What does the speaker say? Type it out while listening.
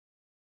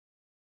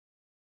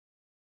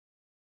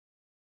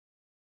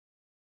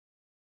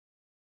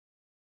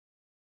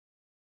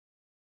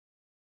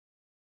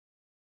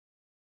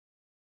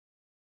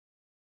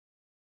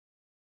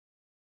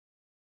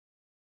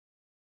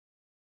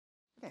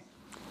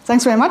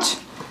Thanks very much.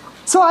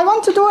 So I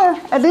want to do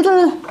a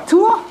little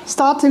tour,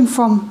 starting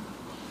from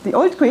the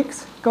old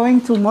Greeks,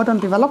 going to modern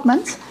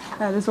developments,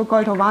 the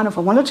so-called Khovanov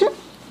homology.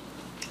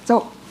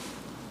 So,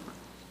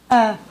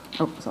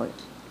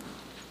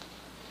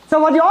 So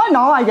what you all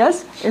know, I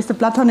guess, is the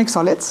Platonic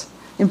solids.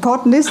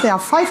 Important is there are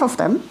 5 of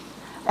them.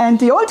 And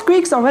the old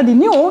Greeks already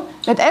knew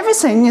that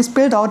everything is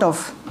built out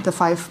of the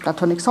 5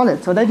 Platonic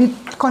solids, so they did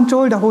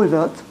control the whole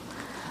world.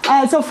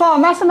 So for a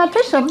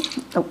mathematician,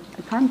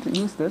 I can't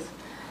use this.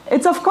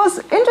 It's of course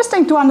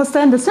interesting to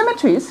understand the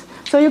symmetries.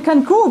 So you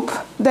can group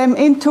them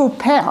into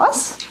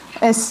pairs,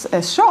 as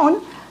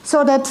shown,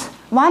 so that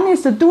one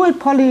is the dual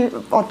poly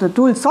or the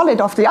dual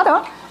solid of the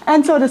other,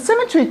 and so the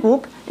symmetry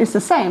group is the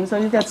same. So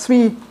you get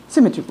 3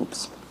 symmetry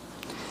groups.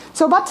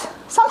 So, but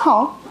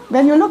somehow,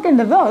 when you look in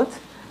the world,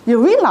 you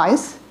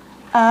realize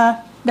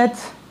that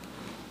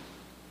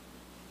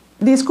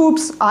these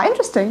groups are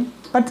interesting,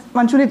 but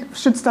one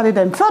should study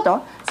them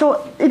further.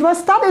 So it was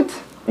studied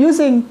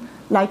using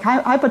like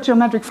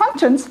hypergeometric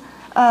functions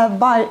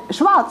by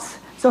Schwarz.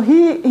 So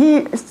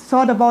he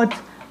thought about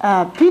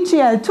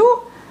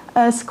PGL2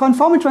 as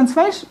conformal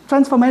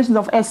transformations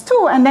of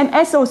S2, and then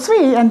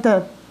SO3 and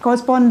the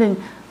corresponding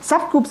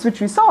subgroups which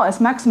we saw as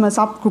maximal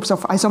subgroups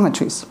of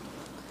isometries.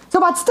 So,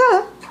 but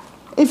still,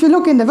 if you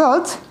look in the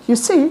world, you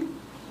see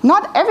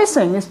not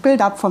everything is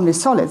built up from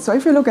these solids. So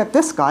if you look at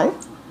this guy,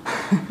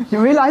 you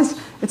realize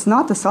it's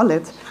not a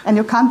solid, and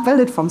you can't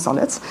build it from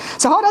solids.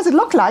 So how does it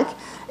look like?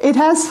 It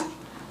has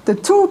the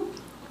 2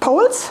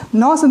 poles,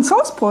 north and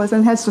south poles,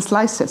 and has the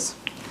slices.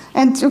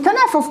 And you can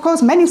have, of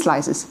course, many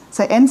slices,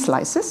 say n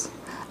slices.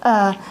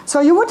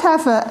 So you would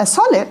have a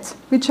solid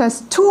which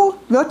has 2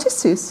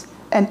 vertices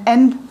and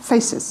n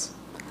faces.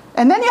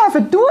 And then you have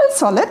a dual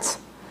solid,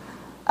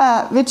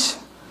 which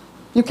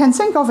you can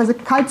think of as a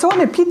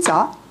calzone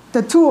pizza.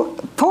 The 2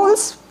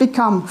 poles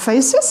become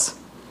faces,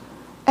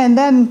 and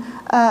then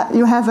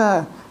you have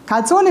a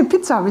calzone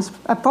pizza with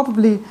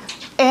probably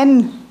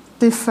n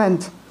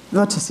different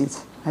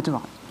vertices at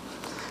around.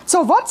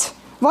 So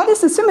what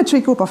is the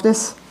symmetry group of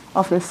this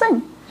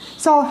thing?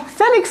 So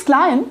Felix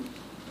Klein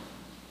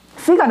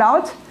figured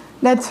out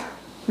that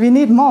we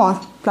need more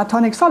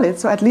Platonic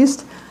solids, so at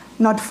least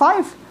not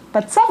 5,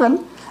 but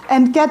 7,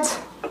 and get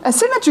a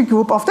symmetry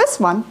group of this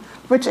one,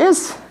 which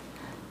is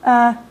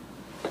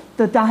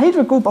the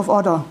dihedral group of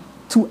order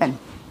 2n.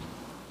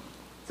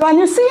 So, and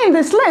you see in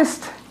this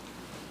list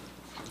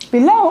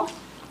below,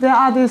 there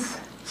are these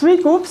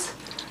 3 groups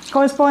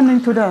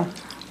corresponding to the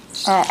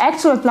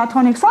actual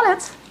Platonic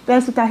solids.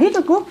 There's the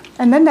dihedral group,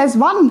 and then there's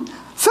one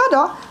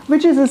further,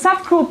 which is a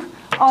subgroup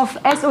of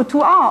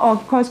SO2R, or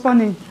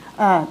corresponding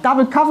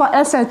double cover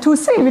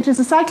SL2C, which is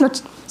a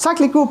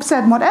cyclic group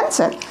Z mod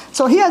NZ.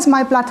 So here's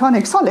my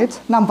Platonic solid,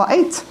 number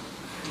 8.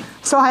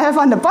 So I have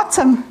on the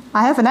bottom,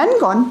 I have an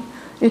n-gon.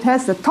 It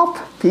has the top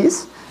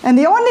piece, and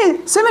the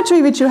only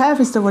symmetry which you have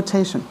is the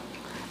rotation.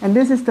 And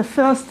this is the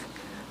first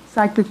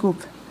cyclic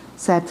group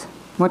Z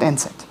mod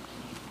NZ.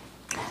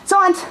 So,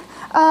 and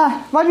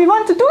what we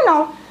want to do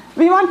now,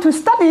 we want to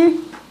study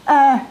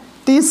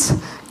these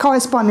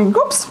corresponding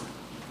groups.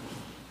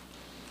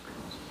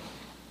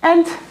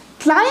 And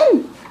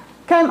Klein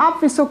came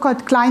up with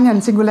so-called Kleinian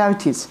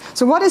singularities.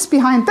 So what is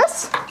behind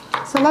this?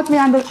 So let me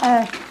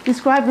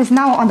describe this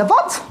now on the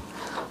board.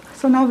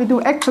 So now we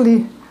do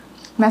actually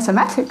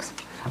mathematics.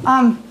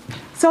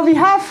 So we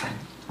have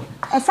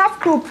a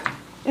subgroup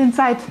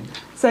inside,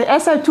 say,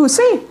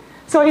 SL2C.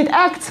 So it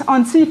acts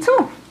on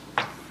C2.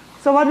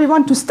 So what we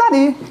want to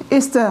study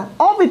is the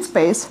orbit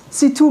space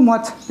C2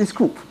 mod this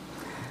group.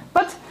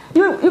 But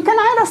you can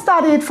either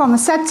study it from a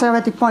set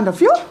theoretic point of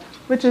view,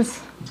 which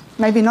is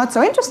maybe not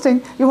so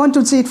interesting. You want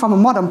to see it from a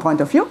modern point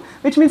of view,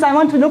 which means I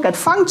want to look at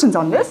functions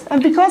on this.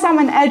 And because I'm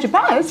an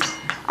algebraist,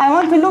 I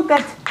want to look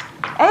at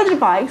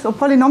algebraics or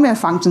polynomial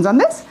functions on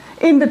this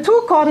in the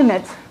 2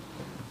 coordinates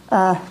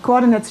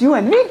u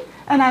and v.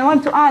 And I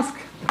want to ask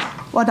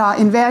what are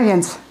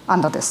invariants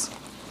under this.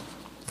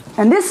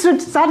 And this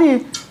should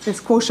study this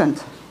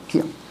quotient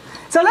here.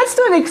 So let's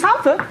do an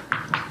example.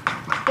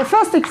 The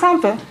first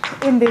example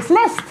in this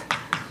list,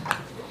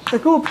 the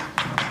group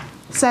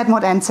Z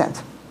mod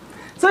NZ.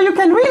 So you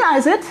can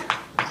realize it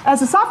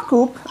as a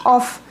subgroup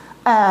of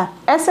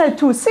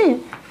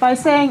SL2C by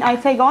saying I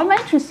take all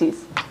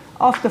matrices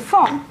of the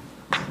form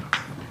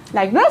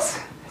like this.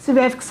 So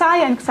we have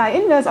xi and xi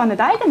inverse on the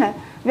diagonal,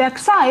 where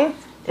xi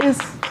is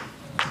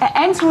an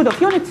nth root of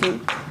unity.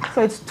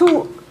 So it's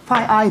 2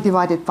 pi I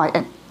divided by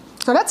n.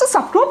 So that's a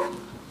subgroup.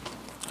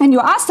 And you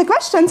ask the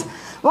questions,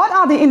 what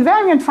are the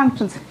invariant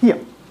functions here?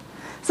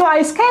 So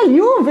I scale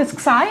u with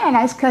xi and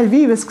I scale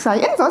v with xi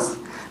inverse.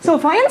 So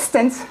for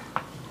instance,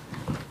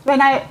 when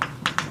I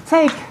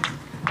take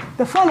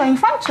the following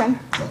function,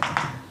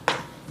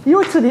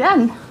 u to the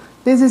n,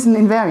 this is an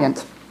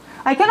invariant.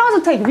 I can also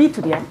take v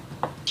to the n.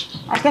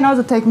 I can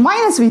also take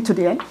minus v to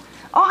the n.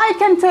 Or I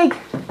can take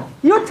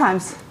u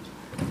times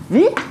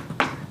v,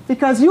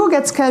 because u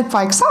gets scaled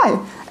by xi,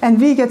 and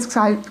v gets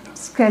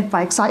scaled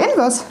by xi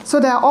inverse. So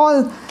they're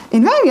all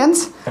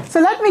invariants. So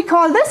let me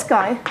call this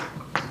guy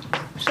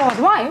short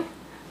y,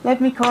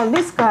 let me call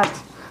this guy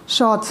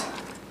short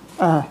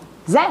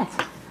Z,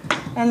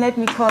 and let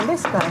me call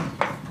this guy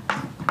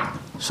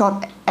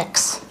short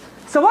X.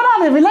 So what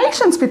are the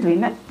relations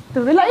between them?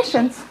 The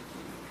relations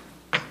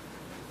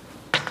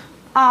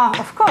are,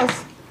 of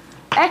course,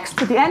 x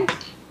to the n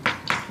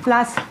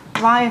plus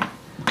y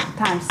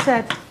times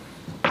z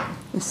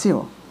is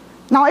 0.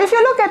 Now, if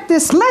you look at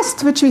this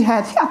list which we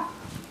had here,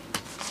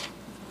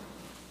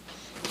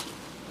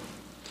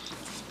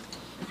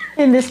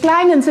 in this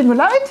Kleinian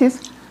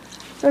singularities,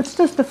 so it's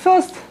just the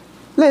first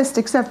list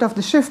except of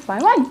the shift by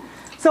 1.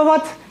 So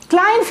what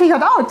Klein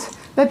figured out,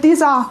 that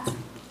these are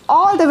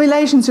all the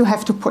relations you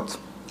have to put.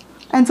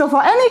 And so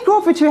for any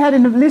group which we had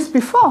in the list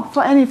before,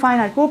 for any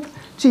finite group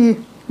G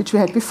which we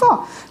had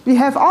before, we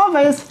have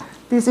always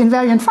these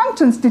invariant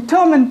functions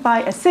determined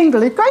by a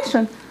single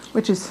equation,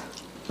 which is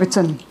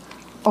written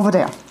over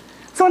there.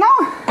 So now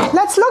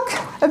let's look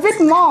a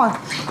bit more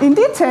in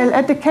detail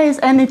at the case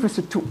n equals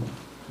to 2.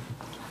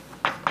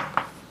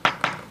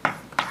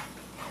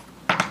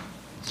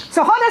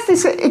 So how does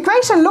this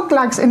equation look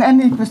like in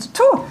n equals to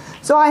 2?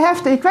 So I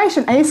have the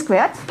equation a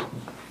squared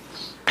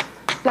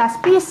plus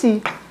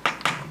bc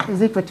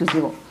is equal to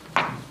 0.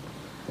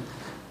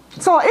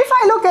 So if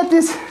I look at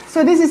this,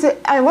 so this is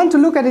I want to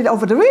look at it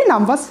over the real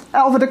numbers,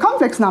 over the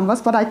complex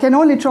numbers, but I can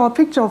only draw a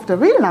picture of the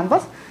real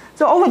numbers.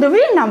 So over the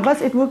real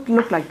numbers, it would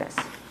look like this.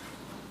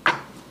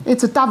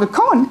 It's a double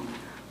cone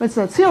with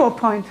a 0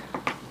 point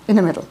in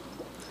the middle.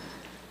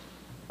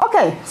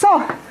 Okay,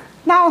 so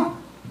now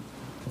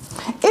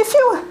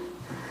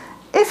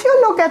if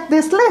you look at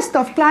this list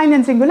of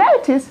Kleinian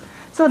singularities,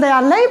 so they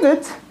are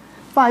labeled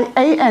by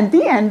A and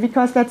Dn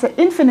because that's an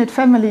infinite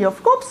family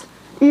of groups,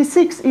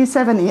 E6,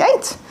 E7,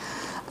 E8.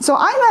 So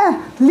I'm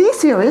a Lie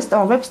theorist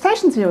or web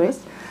station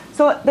theorist.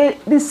 So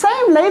the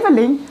same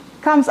labeling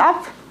comes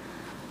up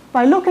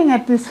by looking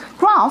at these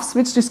graphs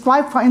which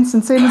describe, for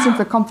instance,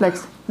 semi-simple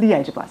complex Lie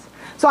algebras.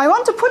 So I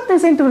want to put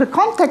this into the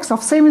context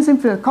of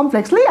semi-simple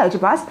complex Lie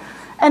algebras.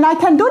 And I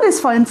can do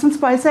this, for instance,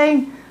 by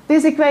saying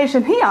this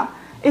equation here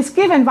is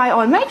given by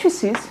all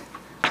matrices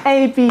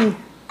A, B,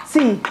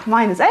 C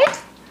minus 8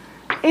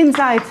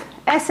 inside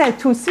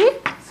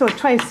SL2C, so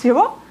trace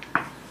 0,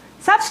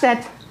 such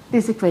that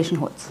this equation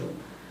holds.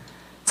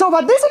 So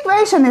but this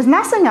equation is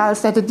nothing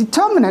else than the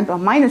determinant, or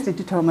minus the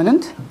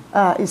determinant,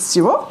 is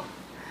 0.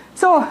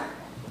 So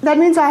that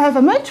means I have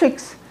a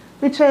matrix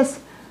which has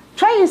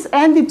trace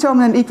and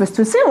determinant equals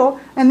to 0,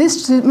 and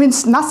this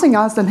means nothing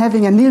else than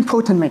having a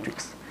nilpotent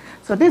matrix.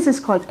 So this is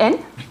called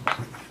N.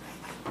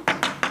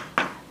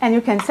 And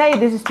you can say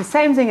this is the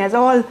same thing as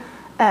all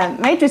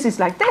matrices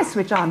like this,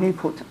 which are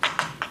nilpotent.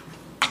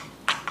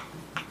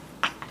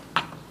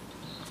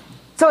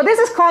 So this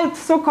is called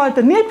so-called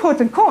the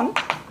nilpotent cone,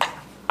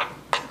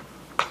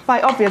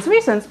 by obvious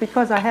reasons,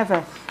 because I have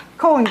a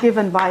cone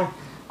given by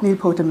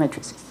nilpotent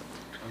matrices.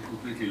 I'm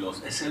completely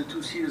lost.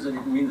 SL2C, does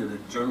it mean that the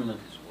determinant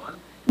is 1?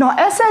 No,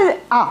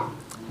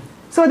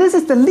 so this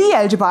is the Lie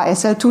algebra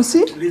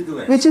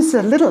SL2C, which is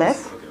a little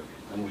s, Okay,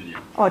 I'm with you.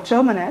 or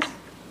German s,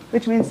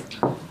 which means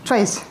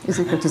trace is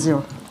equal to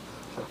 0.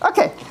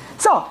 Okay,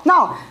 so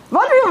now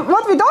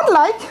what we don't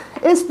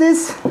like is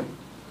this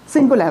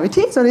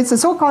singularity. So it's a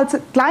so-called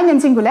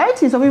Kleinian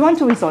singularity, so we want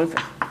to resolve it.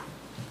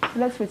 So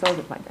let's resolve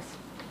it like this.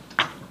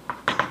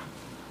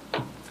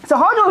 So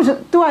how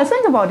do I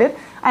think about it?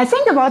 I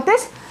think about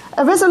this.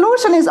 A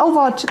resolution is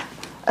over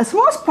a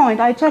smooth point.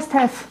 I just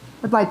have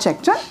a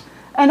bijection.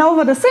 And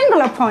over the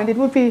singular point, it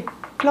would be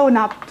blown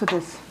up to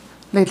this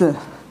little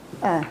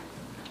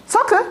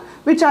circle,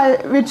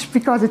 which,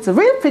 because it's a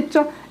real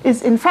picture,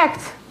 is in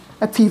fact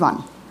a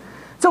P1.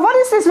 So what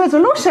is this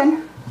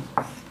resolution?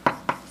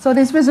 So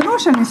this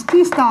resolution is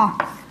T star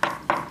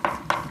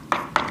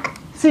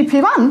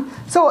CP1.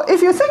 So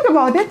if you think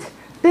about it,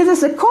 this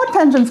is a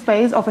cotangent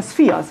space of a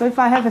sphere. So if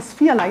I have a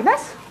sphere like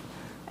this,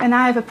 and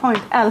I have a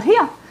point L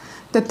here,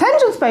 the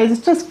tangent space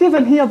is just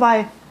given here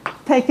by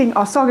taking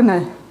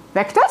orthogonal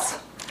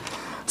vectors.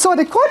 So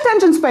the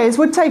cotangent space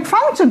would take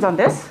functions on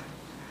this.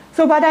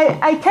 So but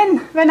I can,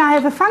 when I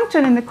have a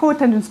function in the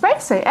cotangent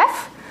space, say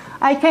f,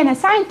 I can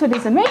assign to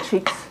this a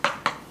matrix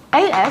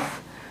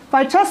AF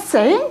by just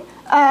saying,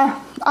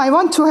 I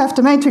want to have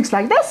the matrix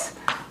like this,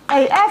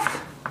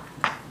 AF.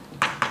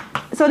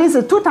 So this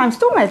is a 2 times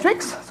 2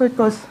 matrix. So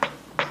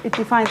it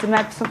defines the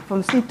map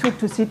from C2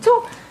 to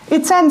C2.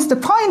 It sends the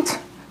point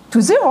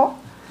to 0.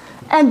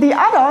 And the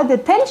other,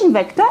 the tangent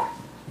vector,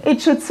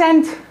 it should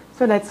send,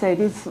 so let's say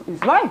this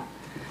is y.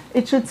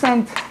 It should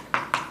send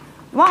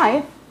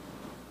y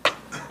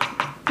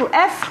to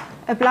f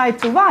applied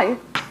to y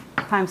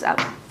times L.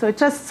 So it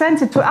just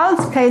sends it to L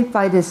scaled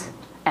by this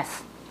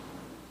f.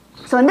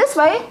 So in this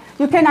way,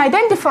 you can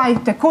identify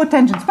the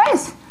cotangent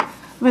space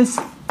with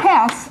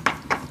pairs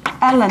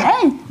L and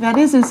A, where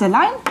this is a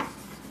line,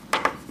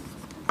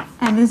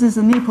 and this is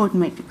a nilpotent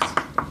matrix.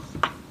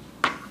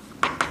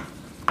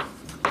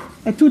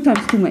 A 2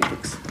 times 2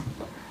 matrix.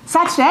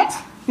 Such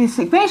that this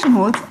equation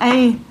holds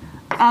A,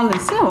 L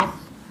is 0,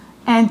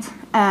 and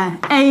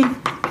A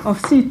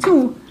of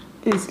C2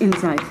 is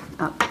inside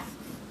L.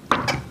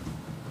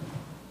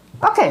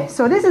 Okay,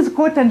 so this is a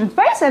cotangent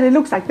space, and it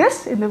looks like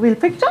this in the real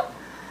picture.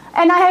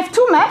 And I have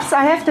two maps.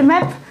 I have the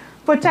map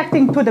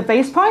projecting to the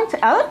base point,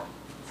 L.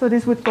 So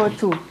this would go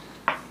to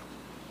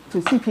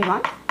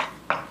CP1.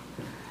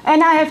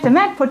 And I have the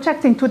map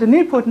projecting to the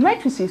nilpotent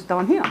matrices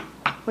down here,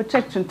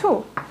 projection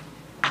 2,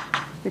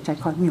 which I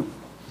call mu.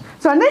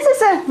 So and this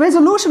is a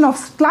resolution of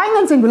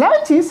Kleinian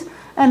singularities,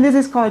 and this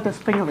is called the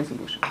Springer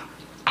resolution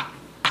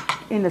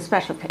in the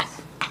special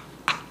case.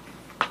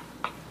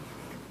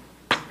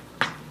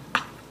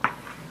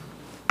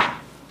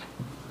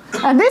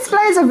 And this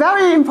plays a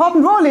very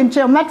important role in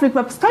geometric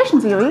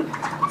representation theory.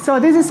 So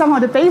this is somehow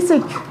the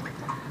basic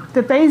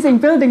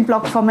building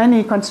block for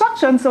many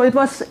constructions. So it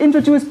was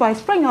introduced by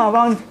Springer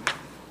around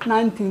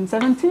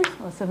 1970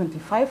 or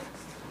 75,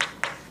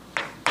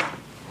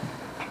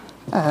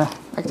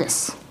 like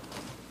this.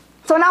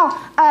 So now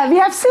we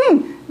have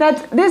seen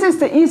that this is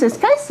the easiest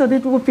case. So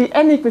this would be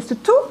n equals to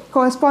 2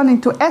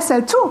 corresponding to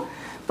SL2.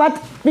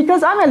 But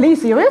because I'm a Lie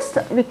theorist,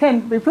 we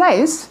can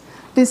replace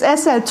this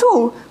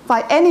SL2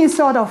 by any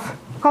sort of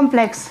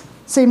complex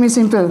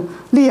semi-simple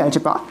Lie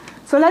algebra.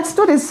 So let's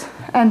do this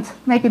and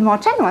make it more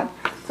general.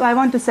 So I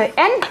want to say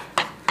n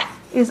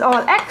is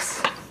all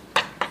x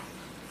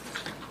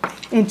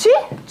in G.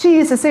 G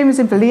is a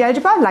semi-simple Lie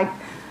algebra, like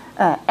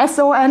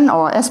SON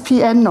or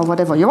SPN or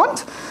whatever you want,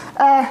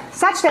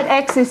 such that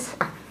x is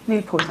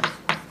nilpotent.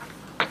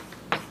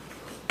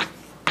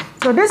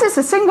 So this is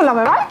a singular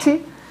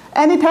variety,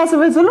 and it has a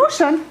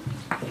resolution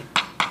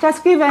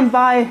just given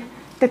by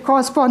the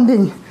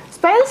corresponding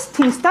space,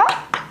 T star.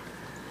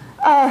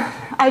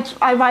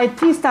 I write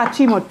T star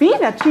G mod B,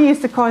 where G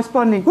is the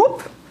corresponding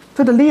group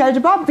to the Lie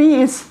algebra.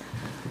 B is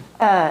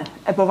a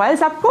Borel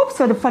subgroup,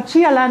 so for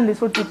GLN,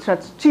 this would be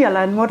just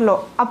GLN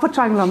modulo upper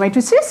triangular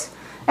matrices.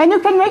 And you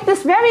can make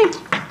this very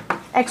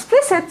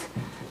explicit,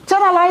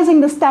 generalizing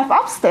the stuff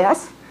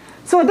upstairs.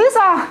 So these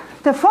are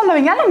the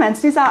following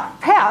elements. These are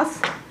pairs,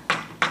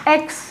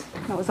 F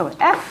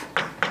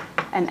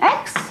and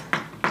X.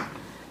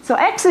 So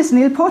X is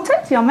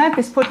nilpotent. Your map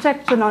is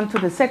projection onto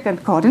the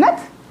second coordinate,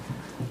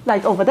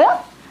 like over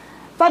there.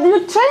 But you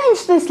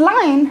change this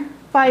line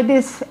by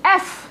this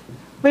F,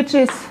 which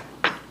is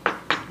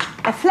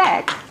a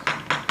flag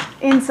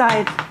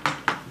inside,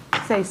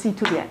 say, C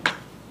to the n.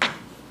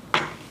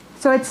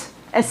 So it's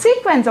a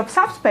sequence of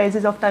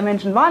subspaces of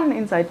dimension 1,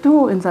 inside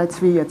 2, inside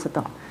 3,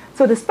 etc.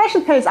 So the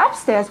special case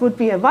upstairs would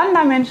be a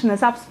one-dimensional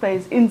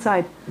subspace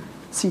inside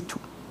C2.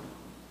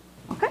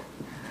 Okay?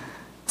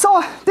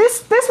 So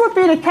this would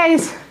be the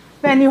case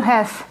when you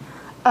have,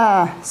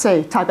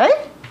 say, type A.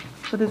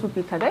 So this would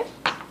be type A.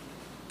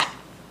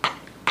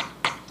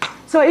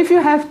 So if you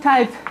have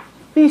type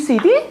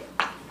BCD,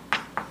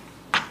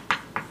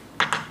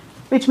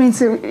 which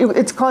means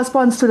it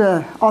corresponds to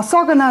the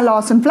orthogonal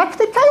or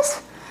symplectic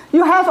case,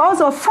 you have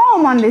also a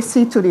form on this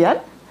C to the n.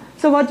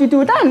 So what you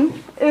do then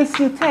is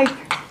you take,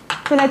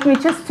 so let me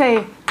just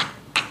say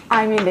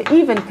I'm in the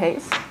even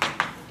case.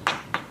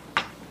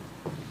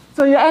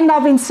 So you end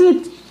up in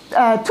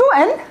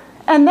C2n,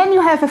 and then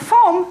you have a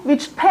form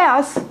which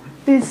pairs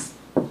these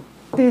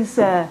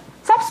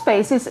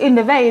subspaces in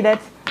the way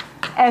that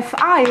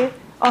Fi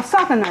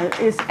orthogonal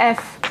is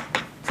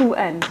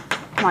F2n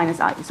minus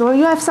I. So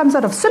you have some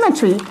sort of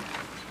symmetry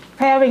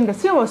pairing the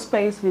zero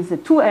space with the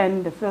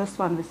 2n, the first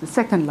one with the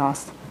second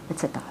last,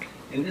 etc.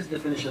 In this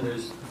definition,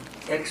 there's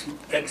x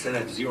and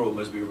f0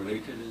 must be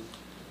related,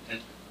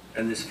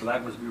 and this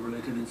flag must be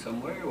related in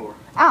some way, or?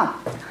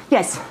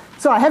 Yes.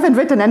 So I haven't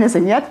written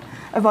anything yet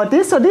about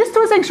this. So these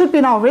two things should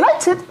be now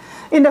related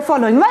in the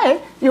following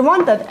way. You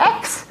want that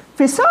x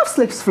preserves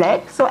this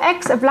flag, so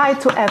x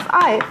applied to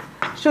Fi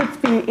should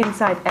be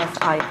inside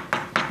Fi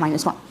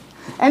minus 1.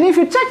 And if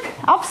you check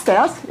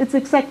upstairs, it's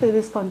exactly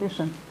this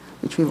condition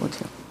which we wrote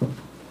here.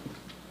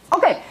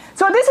 Okay,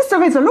 so this is the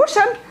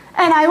resolution,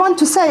 and I want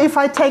to say if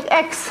I take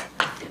x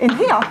in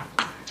here,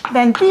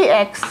 then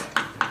dx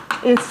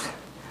is,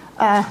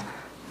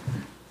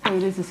 so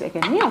this is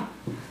again mu,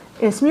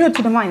 is mu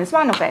to the minus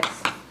 1 of x.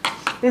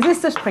 This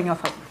is the Springer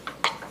fiber.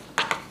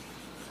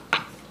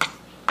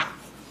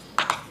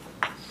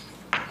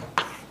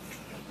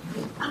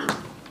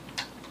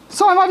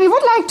 So what we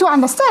would like to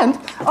understand,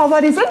 or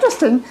what is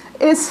interesting,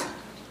 is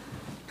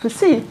to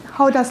see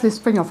how does this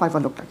Springer fiber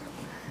look like.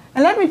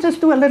 And let me just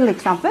do a little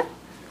example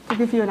to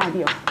give you an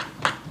idea.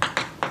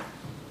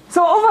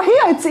 So over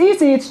here it's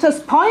easy, it's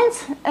just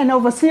points, and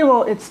over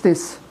 0 it's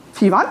this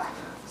phi1.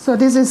 So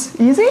this is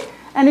easy,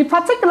 and in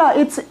particular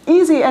it's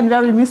easy and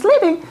very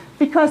misleading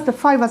because the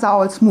fibers are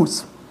all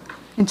smooth.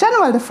 In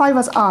general, the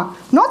fibers are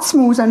not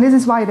smooth, and this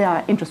is why they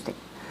are interesting.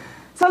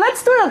 So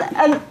let's do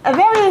a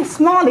very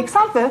small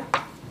example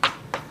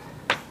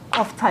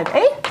of type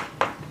A.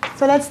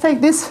 So let's take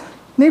this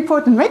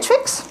nilpotent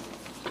matrix,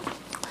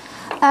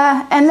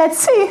 and let's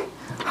see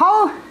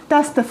how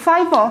does the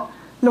fiber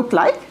look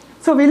like.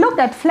 So we look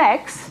at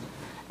flags,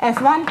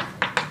 F1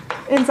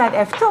 inside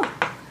F2,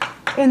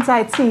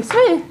 inside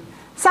C3,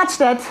 such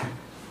that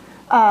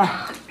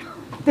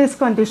this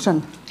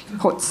condition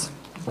holds.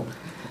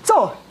 So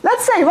So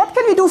let's say, what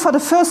can we do for the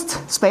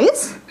first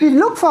space? We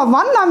look for a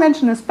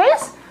one-dimensional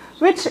space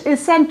which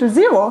is sent to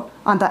 0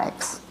 under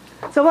X.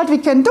 So what we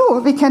can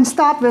do, we can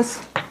start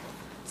with,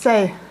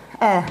 say,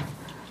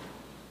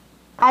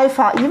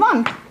 alpha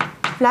E1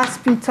 plus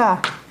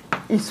beta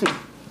E3.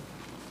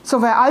 So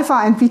where alpha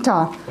and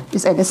beta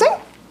is anything.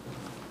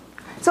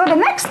 So the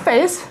next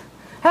space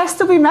has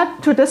to be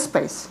mapped to this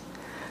space.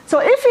 So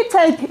if we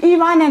take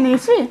E1 and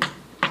E3,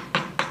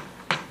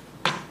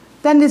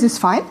 then this is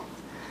fine.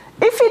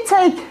 If we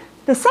take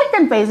the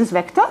second basis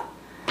vector,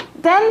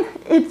 then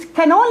it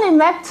can only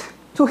map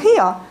to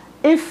here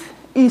if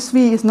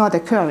E3 is not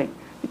occurring,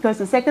 because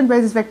the second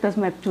basis vector is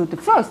mapped to the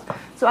first.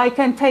 So I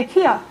can take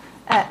here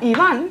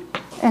E1,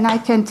 and I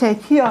can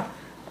take here,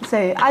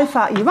 say,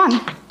 alpha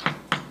E1,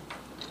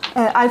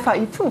 alpha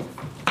E2,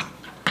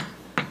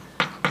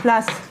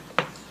 plus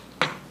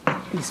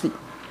E3.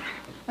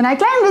 And I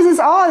claim this is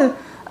all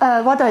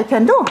what I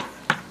can do,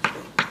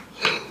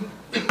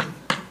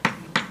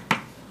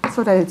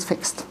 so that it's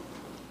fixed.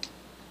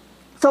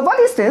 So what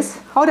is this?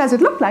 How does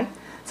it look like?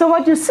 So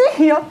what you see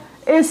here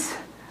is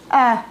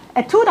a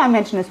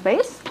two-dimensional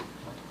space,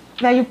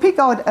 where you pick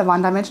out a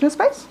one-dimensional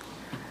space.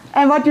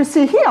 And what you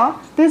see here,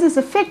 this is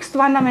a fixed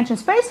one-dimensional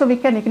space, so we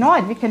can ignore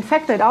it. We can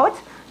factor it out.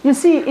 You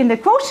see in the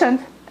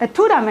quotient a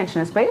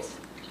two-dimensional space,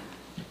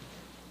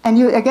 and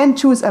you again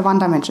choose a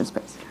one-dimensional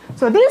space.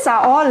 So these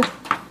are all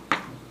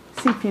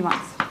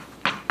CP1s.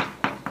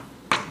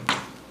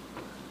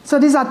 So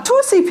these are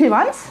two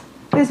CP1s,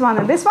 this one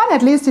and this one,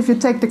 at least if you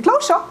take the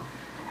closure.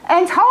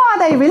 And how are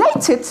they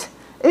related?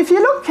 If you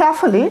look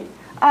carefully,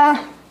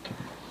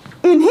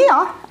 in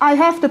here I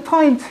have the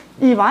point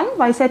E1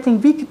 by setting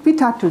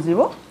beta to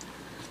 0.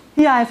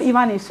 Here I have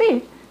E1,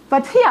 E3.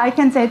 But here I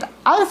can set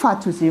alpha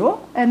to 0,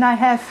 and I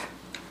have,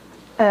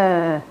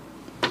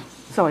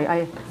 sorry,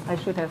 I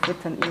should have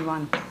written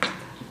E1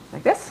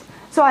 like this.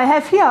 So I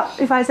have here,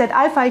 if I set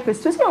alpha equals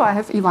to 0, I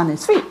have E1,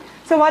 E3.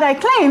 So what I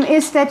claim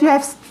is that you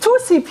have two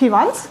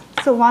CP1s.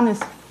 So one is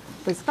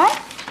this guy,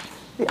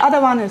 the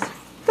other one is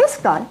this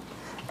guy.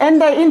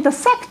 And they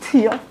intersect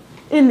here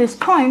in this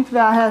point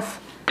where I have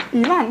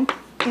E1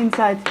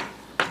 inside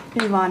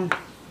E1,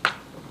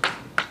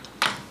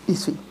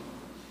 E3.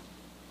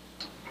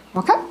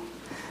 Okay?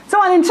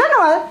 So in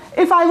general,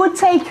 if I would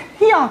take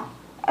here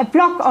a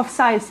block of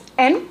size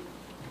n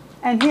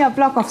and here a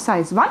block of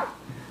size 1,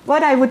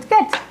 what I would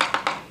get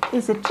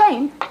is a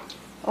chain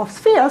of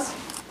spheres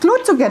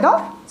glued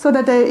together so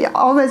that they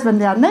always, when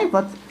they are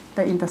neighbored,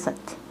 they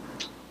intersect.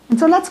 And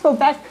so let's go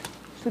back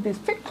to this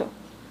picture.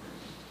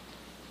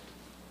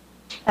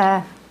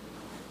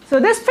 So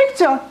this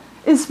picture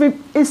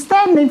is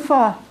standing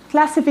for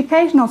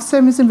classification of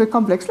semi-simple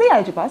complex Lie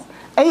algebras.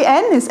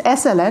 AN is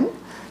SLN.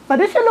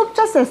 But if you look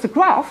just as the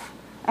graph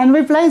and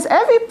replace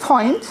every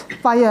point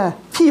by a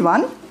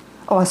P1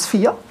 or a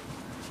sphere,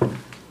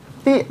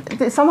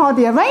 somehow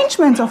the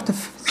arrangement of the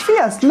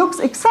spheres looks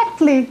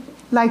exactly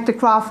like the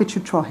graph which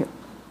you draw here.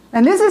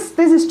 And this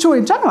is true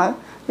in general.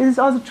 This is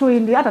also true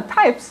in the other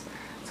types.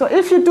 So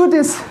if you do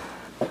this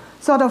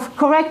sort of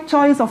correct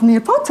choice of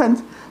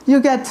nilpotent, you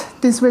get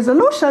this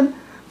resolution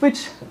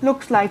which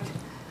looks like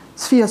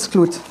spheres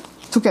glued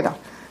together.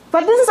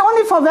 But this is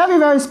only for very,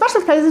 very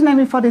special cases,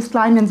 namely for these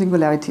Kleinian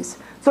singularities.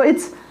 So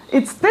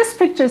this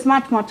picture is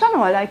much more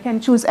general. I can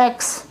choose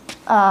X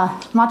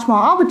much more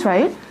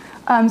arbitrary,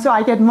 so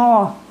I get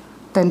more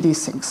than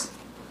these things.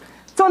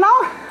 So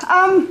now,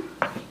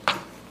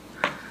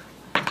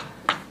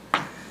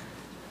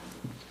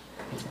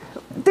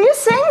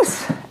 these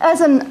things, as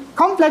a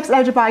complex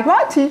algebraic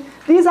variety,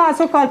 these are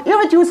so-called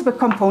irreducible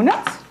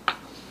components.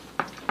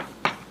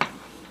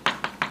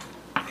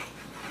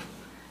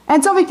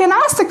 And so we can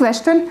ask the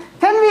question,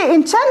 can we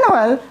in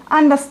general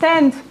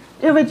understand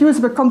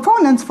irreducible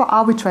components for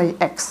arbitrary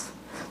x?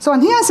 So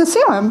and here is a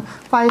theorem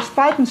by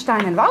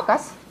Spaltenstein and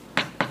Vargas.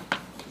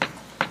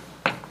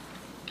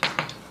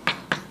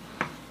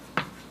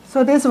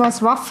 So this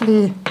was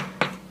roughly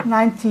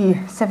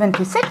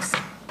 1976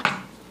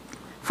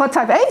 for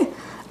type A,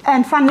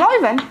 and Van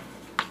Leeuwen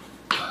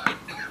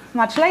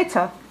much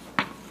later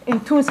in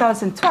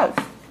 2012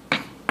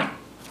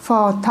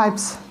 for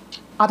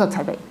other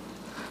type A.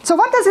 So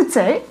what does it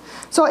say?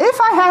 So if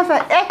I have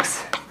an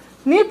X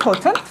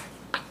nilpotent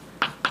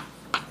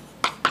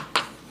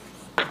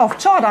of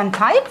Jordan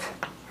type,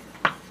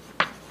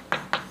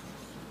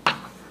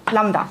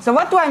 lambda. So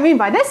what do I mean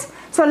by this?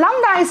 So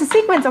lambda is a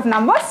sequence of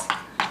numbers,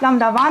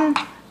 lambda 1,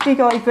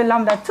 bigger or equal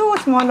lambda 2,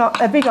 smaller,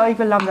 bigger or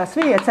equal lambda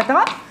 3,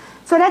 etc.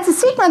 So that's a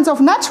sequence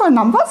of natural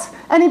numbers,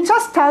 and it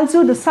just tells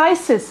you the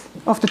sizes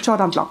of the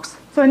Jordan blocks.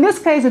 So in this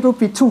case, it would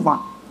be 2, 1.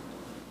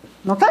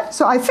 Okay,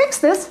 so I fix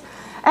this.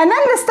 And then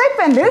the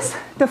statement is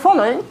the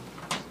following.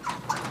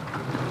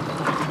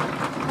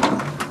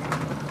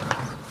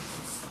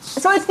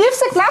 So it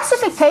gives a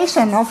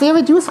classification of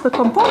irreducible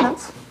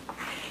components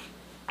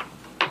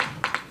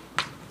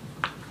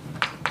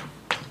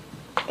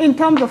in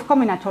terms of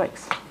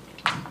combinatorics.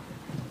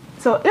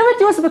 So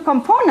irreducible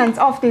components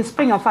of the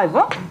Springer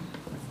fiber,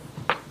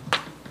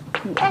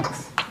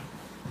 X,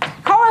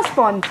 correspond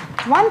correspond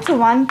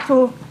one-to-one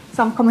to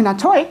some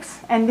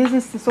combinatorics, and this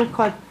is the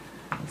so-called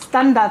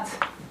standard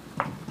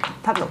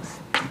tableaus.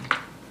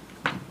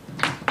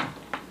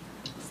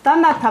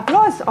 Standard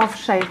tableaus of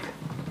shape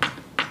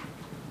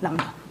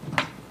lambda.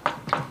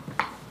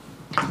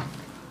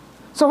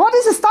 So what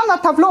is a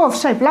standard tableau of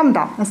shape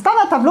lambda? A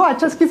standard tableau, I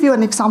just give you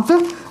an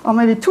example, or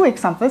maybe two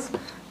examples,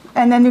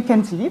 and then you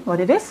can see what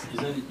it is.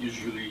 Isn't it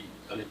usually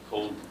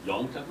called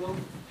Young tableau?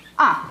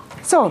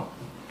 So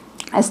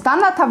a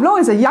standard tableau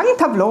is a Young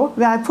tableau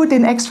where I put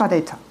in extra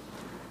data.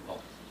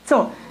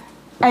 So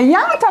a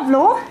Young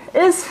tableau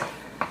is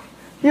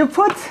you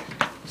put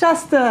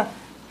just the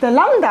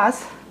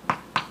lambdas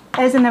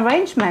as an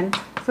arrangement,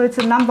 so it's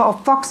a number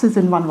of boxes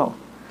in one row.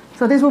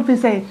 So this would be,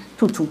 say,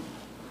 2, 2.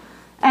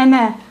 And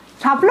a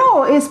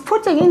tableau is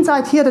putting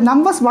inside here the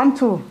numbers 1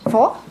 to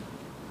 4,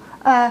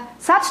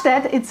 such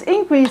that it's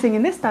increasing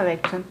in this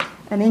direction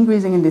and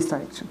increasing in this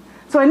direction.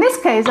 So in this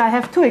case, I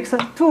have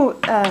two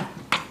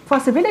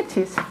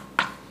possibilities.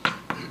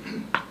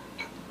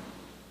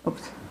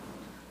 Oops.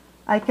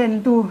 I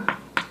can do.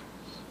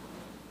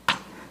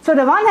 So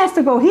the 1 has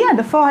to go here,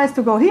 the 4 has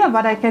to go here,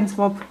 but I can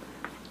swap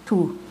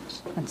 2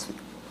 and 3.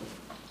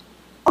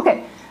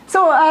 Okay.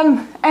 So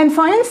and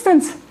for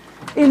instance,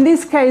 in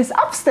this case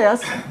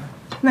upstairs,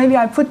 maybe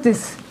I put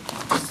this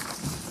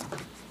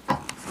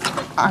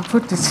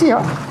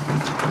here.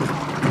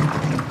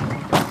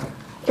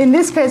 In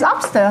this case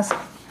upstairs,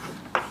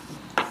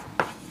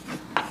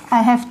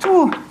 I have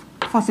 2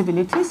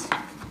 possibilities,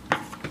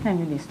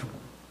 namely these 2.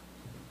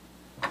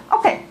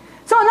 Okay,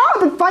 so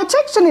now the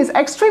bijection is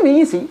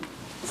extremely easy,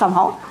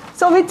 somehow.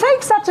 So we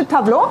take such a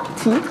tableau,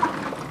 T,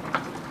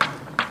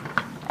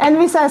 and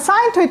we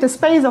assign to it a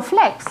space of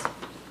flags,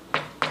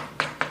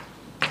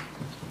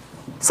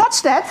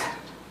 such that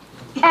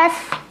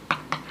F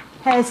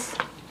has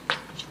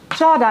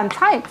Jordan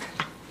type,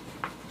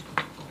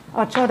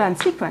 or Jordan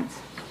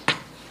sequence,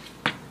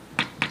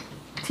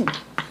 T.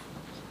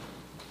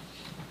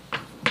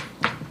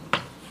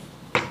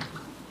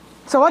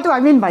 So what do I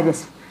mean by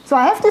this? So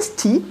I have this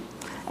T,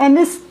 and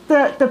this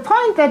the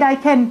point that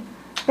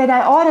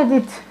I ordered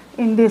it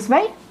in this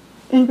way,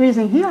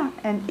 increasing here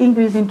and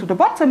increasing to the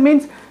bottom,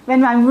 means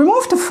when I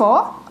remove the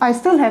 4, I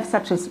still have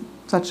such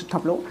a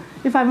tableau.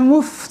 If I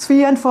remove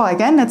 3 and 4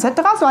 again,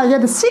 etc., so I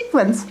get a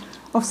sequence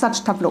of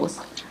such tableaus.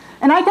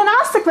 And I can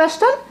ask the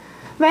question,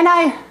 when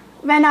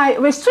I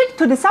restrict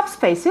to the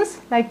subspaces,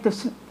 like the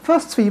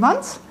first 3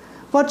 ones,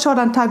 what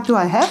Jordan type do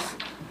I have,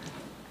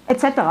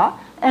 etc.,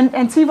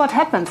 and see what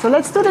happens. So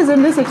let's do this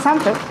in this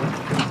example.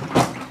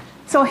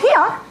 So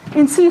here,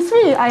 in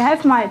C3, I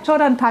have my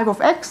Jordan type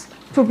of X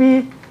to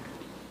be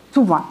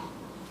 2, 1.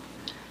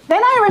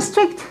 Then I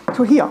restrict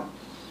to here.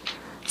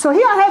 So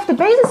here I have the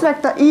basis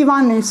vector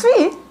E1,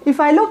 E3. If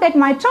I look at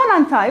my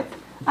Jordan type,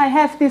 I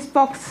have this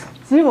box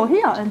 0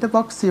 here and the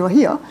box 0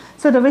 here.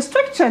 So the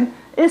restriction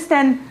is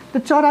then the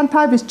Jordan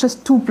type is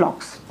just 2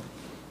 blocks,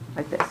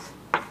 like this.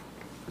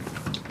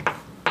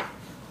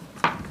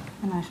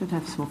 And I should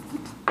have swapped it.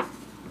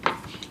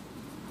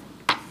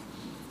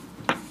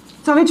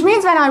 So which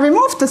means when I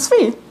remove the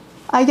 3,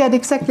 I get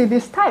exactly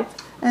this type.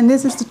 And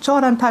this is the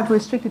Jordan type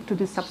restricted to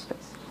this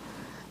subspace.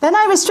 Then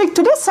I restrict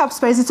to this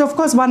subspace. It's of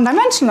course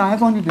one-dimensional. I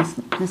have only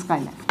this guy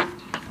left.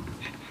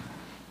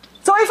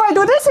 So if I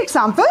do this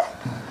example,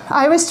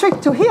 I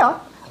restrict to here.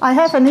 I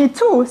have an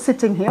E2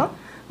 sitting here,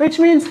 which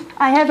means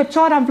I have a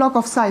Jordan block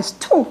of size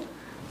 2.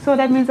 So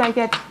that means I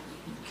get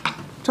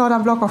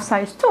Jordan block of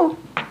size 2,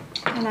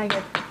 and I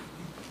get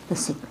the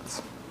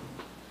sequence.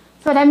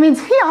 So that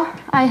means here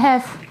I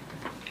have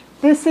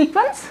this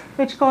sequence,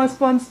 which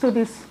corresponds to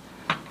this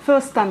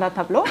first standard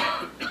tableau.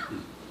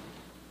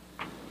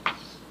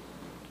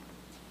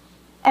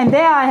 And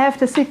there I have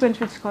the sequence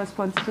which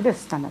corresponds to this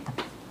standard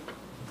tableau.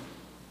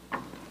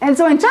 And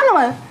so in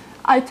general,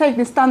 I take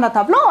the standard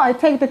tableau, I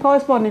take the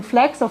corresponding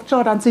flags of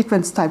Jordan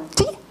sequence type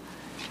T,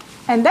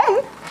 and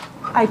then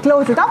I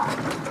close it up.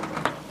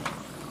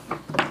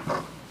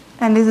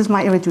 And this is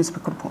my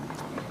irreducible component.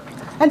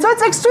 And so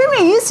it's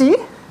extremely easy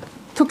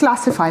to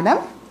classify them.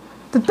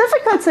 The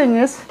difficult thing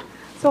is,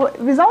 so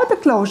without the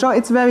closure,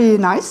 it's very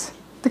nice.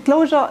 The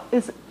closure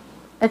is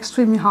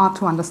extremely hard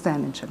to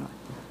understand in general.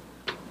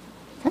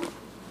 Okay?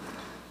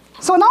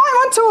 So now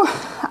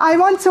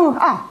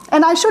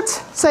and I should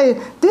say,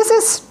 this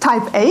is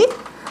type A.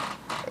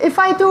 If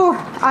I do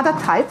other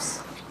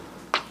types,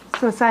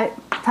 so say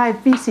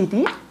type B, C,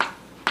 D,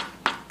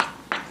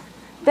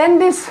 then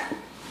this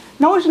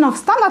notion of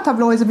standard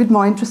tableau is a bit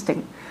more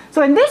interesting.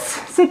 So in this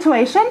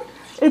situation,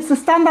 it's the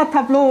standard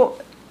tableau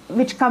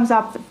which comes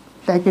up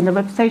like in the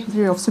representation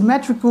theory of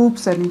symmetric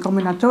groups and in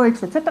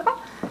combinatorics, etc.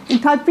 In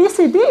type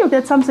BCD, you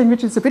get something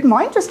which is a bit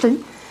more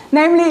interesting.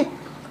 Namely,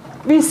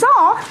 we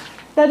saw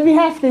that we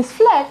have these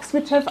flags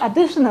which have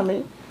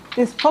additionally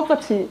this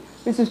property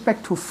with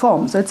respect to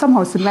form. So it's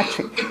somehow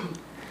symmetric.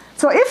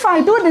 So if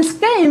I do this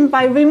game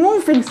by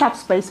removing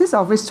subspaces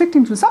or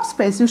restricting to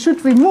subspace, you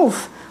should remove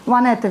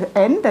one at the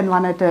end and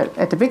one at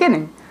the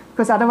beginning,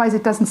 because otherwise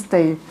it doesn't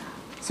stay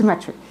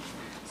symmetric.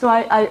 So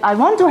I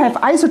want to have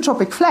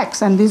isotropic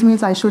flags, and this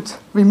means I should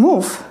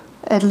remove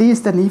at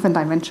least an even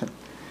dimension.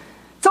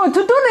 So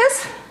to do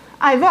this,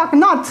 I work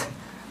not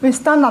with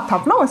standard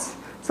tableaus,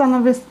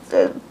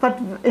 but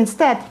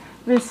instead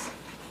with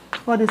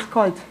what is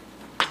called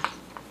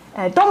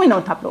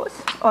domino tableaus,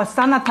 or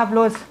standard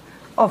tableaus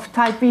of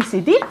type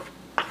BCD.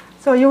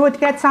 So you would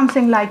get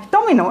something like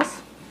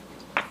dominoes.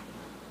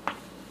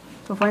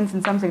 So for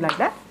instance, something like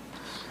that,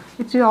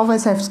 which you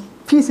always have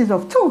pieces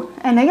of 2.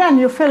 And again,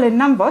 you fill in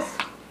numbers.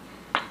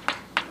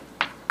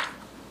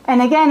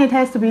 And again, it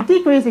has to be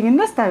decreasing in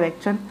this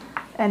direction,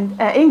 and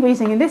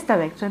increasing in this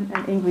direction,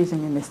 and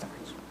increasing in this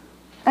direction.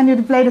 And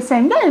you play the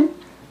same game,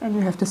 and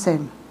you have the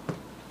same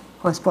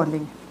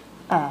corresponding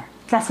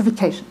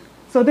classification.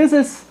 So this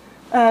is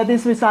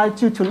this result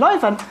due to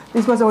Leuven.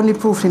 This was only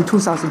proved in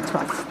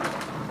 2012.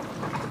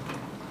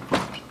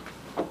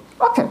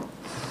 Okay.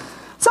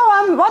 So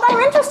what I'm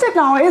interested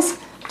now is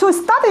to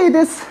study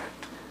this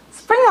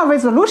Springer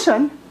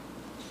resolution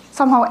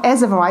somehow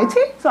as a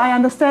variety. So I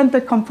understand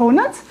the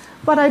components,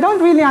 but I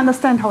don't really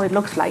understand how it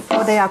looks like,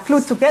 how they are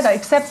glued together,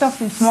 except of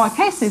these small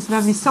cases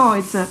where we saw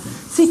it's a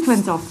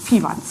sequence of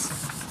P1s.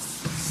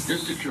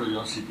 Just a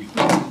curiosity,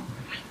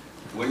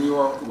 when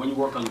you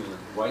work on the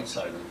right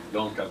side, and you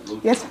don't have blue,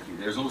 yes,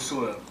 there's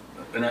also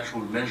an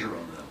actual measure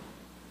on the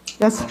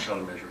yes.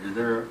 partial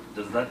measure.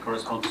 Does that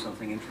correspond to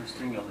something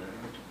interesting on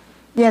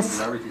the yes.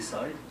 singularity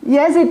side?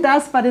 Yes, it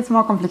does, but it's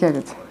more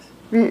complicated.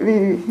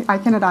 We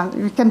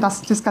can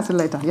discuss it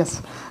later.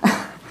 Yes.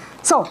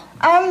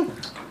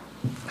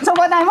 So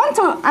what I want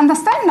to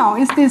understand now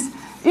is these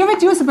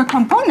irreducible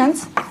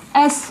components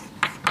as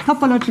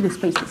topological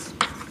spaces.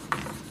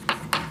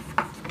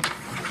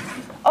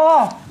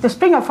 Or the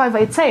Springer fiber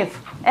itself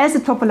as a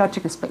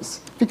topological space,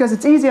 because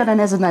it's easier than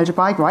as an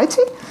algebraic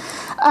variety.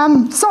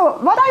 So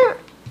what I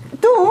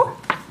do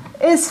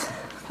is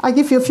I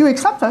give you a few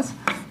examples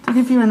to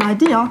give you an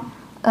idea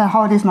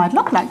how this might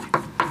look like.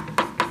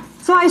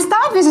 So I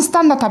start with a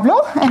standard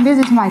tableau, and this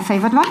is my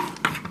favorite one.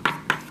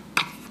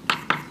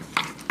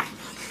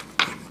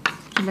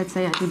 Let's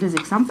say I do this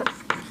example.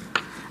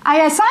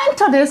 I assign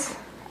to this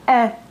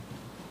a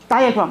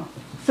diagram.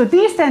 So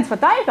D stands for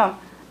diagram,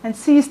 and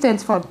C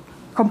stands for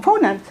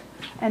component,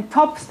 and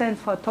top stands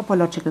for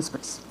topological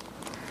space.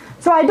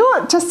 So I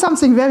do just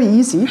something very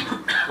easy.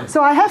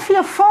 So I have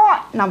here 4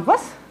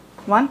 numbers,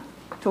 1,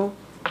 2,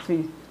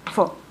 3,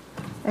 4.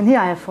 And here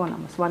I have 4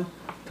 numbers, 1,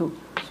 2,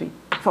 3,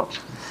 4.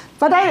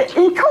 But I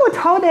encode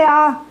how they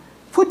are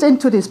put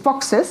into these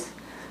boxes.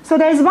 So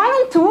there's 1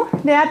 and 2,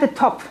 they are at the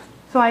top.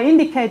 So I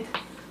indicate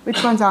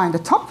which ones are in the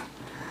top.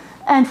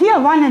 And here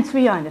 1 and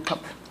 3 are in the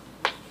top.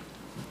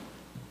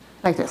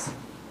 Like this.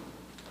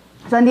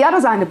 Then the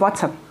others are in the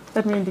bottom.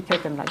 Let me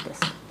indicate them like this.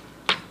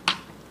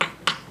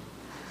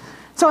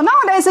 So now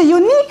there's a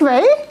unique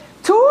way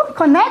to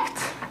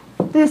connect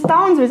these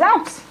downs with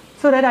ups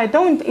so that I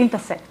don't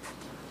intersect.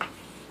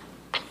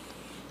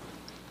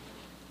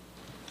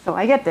 So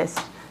I get this.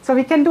 So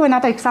we can do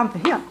another example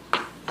here.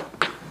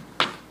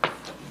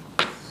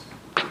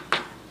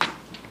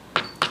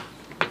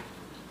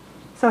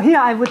 So here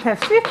I would have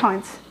 3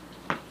 points.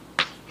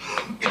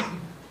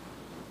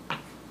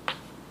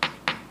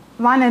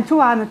 1 and 2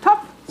 are on the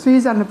top, 3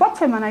 is on the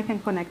bottom, and I can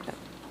connect them.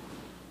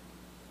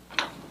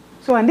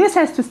 So, and this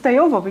has to stay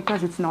over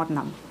because it's not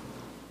num.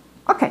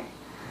 Okay.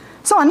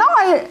 So now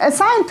I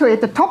assign to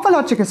it the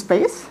topological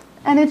space,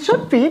 and it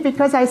should be,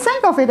 because I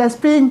think of it as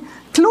being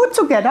glued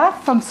together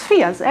from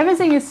spheres.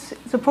 Everything is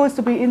supposed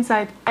to be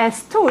inside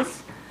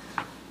S2s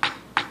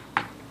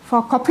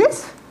for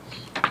copies.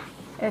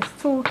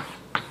 S2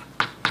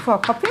 4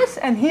 copies,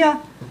 and here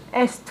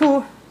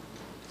S2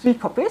 3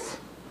 copies.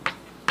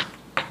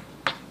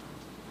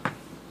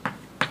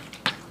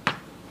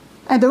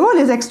 And the rule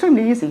is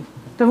extremely easy.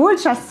 The rule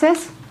just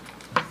says,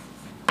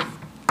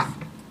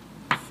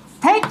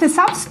 take the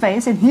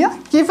subspace in here,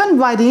 given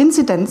by the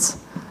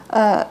incidence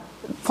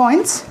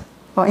points,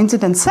 or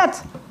incidence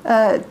set,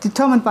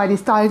 determined by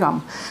this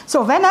diagram.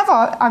 So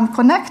whenever I'm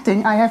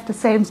connecting, I have the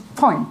same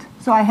point.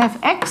 So I have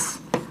x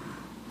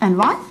and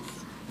y,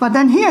 but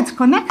then here it's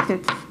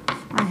connected.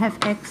 I have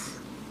x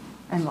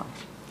and y.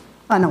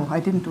 Oh no, I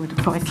didn't do it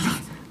correctly.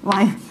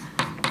 Y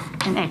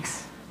and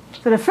x.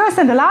 So the first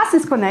and the last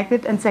is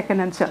connected, and second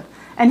and third.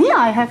 And here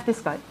I have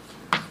this guy.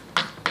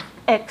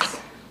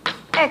 X,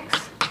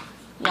 x,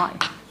 y,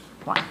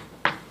 y.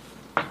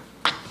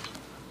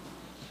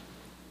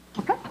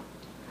 Okay?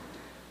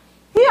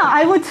 Here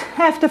I would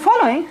have the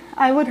following.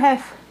 I would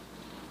have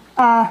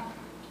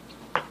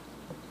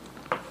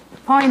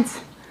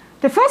points.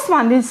 The first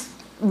one is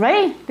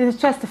ray. This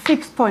is just a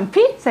fixed point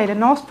P, say the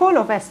north pole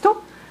of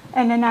S2.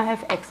 And then I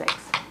have xx.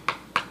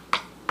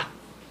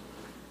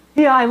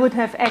 Here I would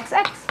have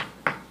xx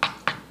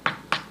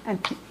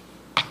and P.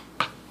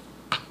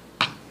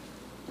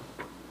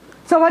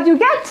 So what you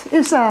get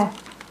is a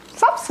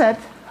subset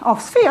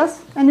of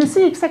spheres, and you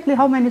see exactly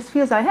how many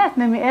spheres I have,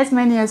 namely as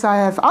many as I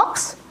have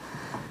arcs,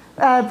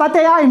 but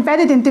they are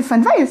embedded in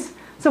different ways.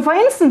 So for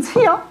instance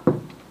here,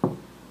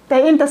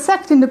 they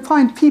intersect in the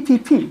point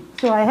PPP.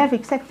 So I have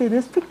exactly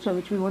this picture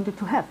which we wanted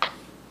to have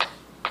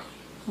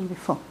from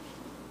before.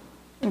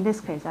 In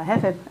this case, I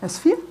have a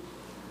sphere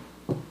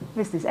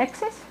with this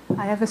axis.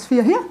 I have a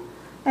sphere here,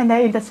 and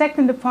they intersect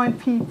in the point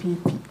PPP.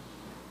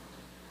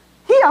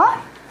 Here,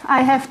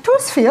 I have two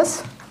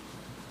spheres.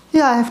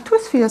 Here I have two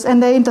spheres,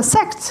 and they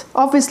intersect,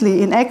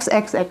 obviously, in x,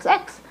 x, x,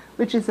 x,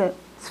 which is a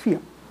sphere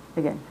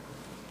again.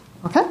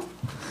 Okay?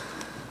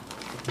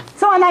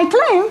 So, and I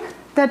claim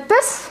that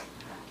this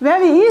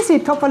very easy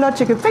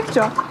topological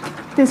picture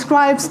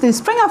describes the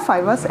Springer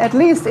fibers, at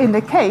least in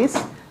the case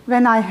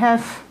when I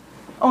have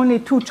only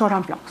two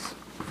Jordan blocks.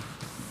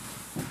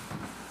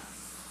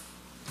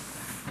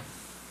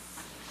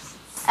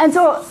 And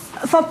so,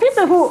 for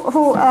people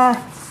who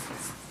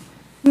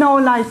know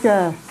like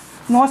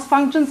Morse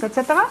functions,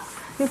 etc.,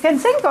 you can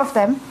think of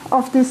them,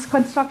 of this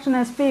construction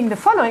as being the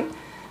following.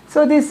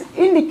 So these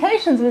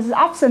indications with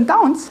ups and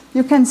downs,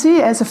 you can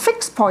see as a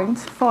fixed point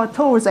for a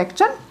torus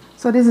action.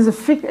 So this is a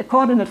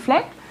coordinate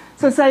flag.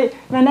 So say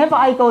whenever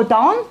I go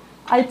down,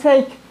 I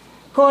take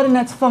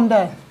coordinates from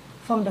the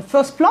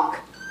first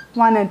block,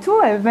 1 and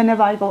 2. And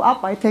whenever I go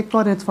up, I take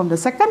coordinates from the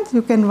second.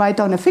 You can write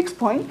down a fixed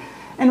point.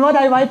 And what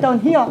I write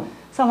down here,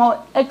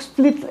 somehow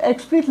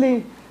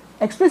explicitly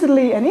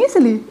and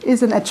easily,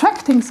 is an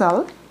attracting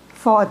cell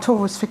for a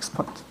torus fixed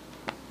point.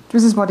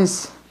 This is what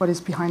is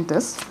behind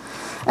this.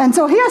 And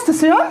so here's the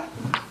theorem.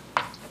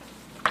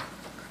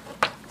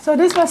 So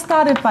this was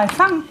started by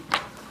Fang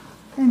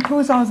in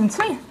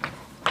 2003.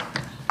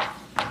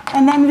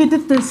 And then we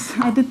did this,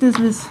 I did this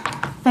with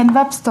Ben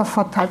Webster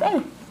for type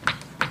A.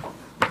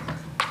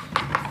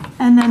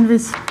 And then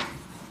with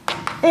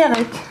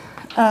Eric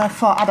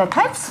for other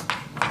types.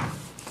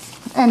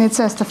 And it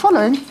says the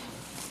following.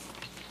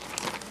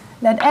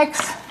 Let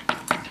X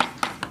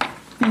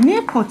be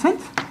nilpotent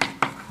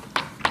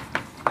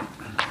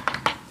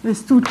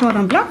with two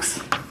Jordan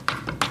blocks,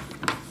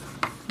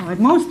 or at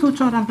most two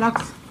Jordan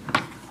blocks.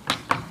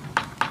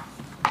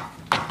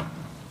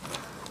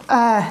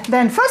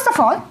 Then first of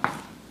all,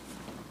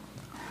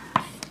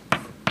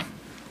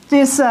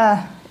 this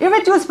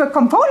irreducible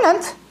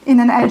component in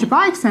an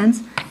algebraic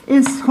sense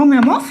is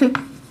homeomorphic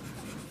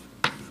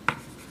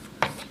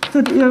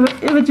to the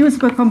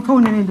irreducible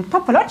component in the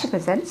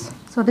topological sense.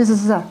 So this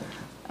is a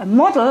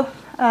model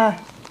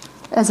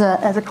as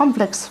a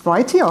complex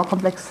variety or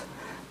complex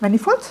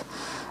manifold.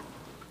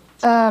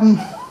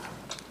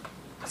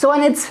 So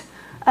when it's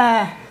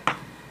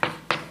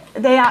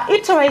they are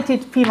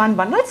iterated P1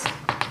 bundles.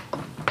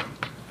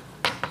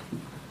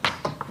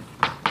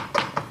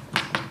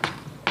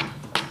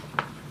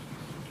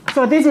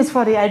 So this is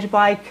for the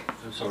algebraic.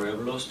 I'm sorry, I've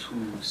lost who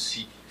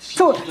C.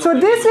 So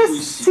this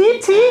is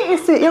CT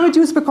is the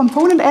irreducible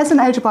component as an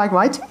algebraic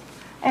variety,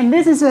 and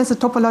this is as a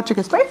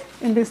topological space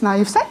in this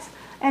naive sense,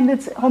 and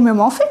it's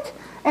homeomorphic.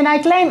 And I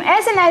claim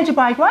as an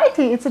algebraic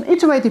variety, it's an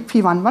iterated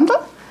P1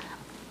 bundle,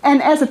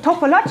 and as a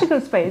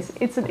topological space,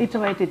 it's an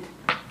iterated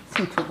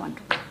C2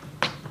 bundle.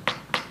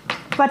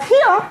 But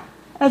here,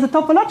 as a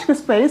topological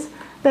space,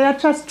 they are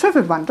just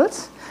trivial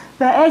bundles,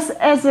 whereas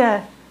as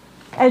a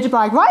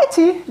algebraic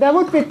variety, there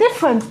would be a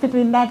difference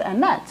between that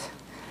and that.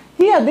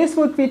 Here, this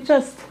would be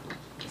just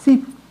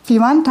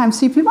CP1 times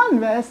CP1,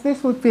 whereas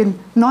this would be a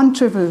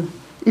non-trivial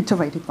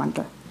iterated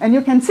bundle. And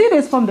you can see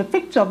this from the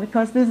picture,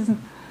 because this is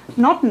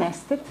not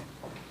nested,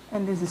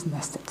 and this is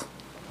nested.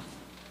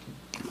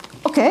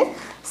 Okay,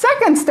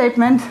 second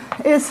statement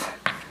is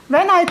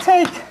when I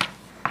take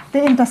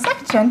the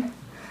intersection,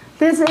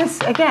 this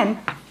is, again,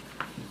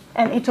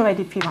 an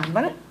iterated P1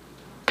 bundle.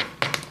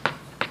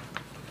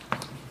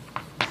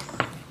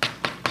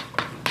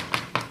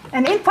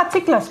 And in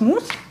particular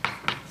smooth.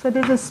 So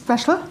this is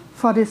special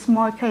for this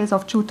small case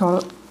of two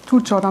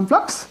Jordan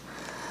blocks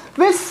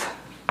with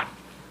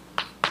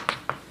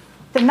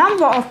the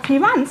number of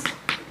P1s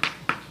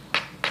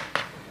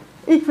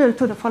equal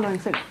to the following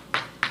thing.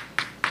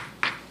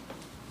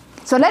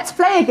 So let's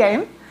play a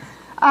game.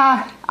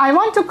 I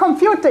want to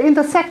compute the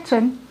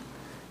intersection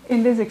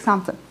in this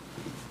example.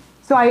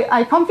 So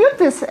I compute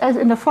this as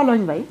in the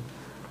following way.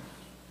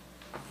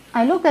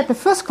 I look at the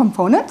first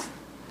component,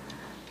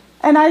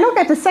 and I look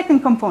at the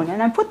second component,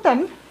 and I put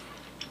them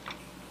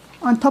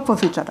on top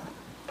of each other.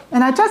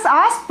 And I just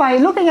ask, by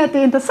looking at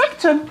the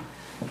intersection,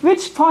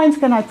 which points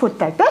can I put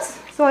like this?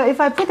 So if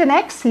I put an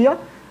x here,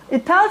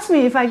 it tells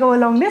me if I go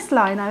along this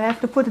line, I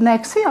have to put an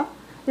x here.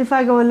 If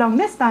I go along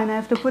this line, I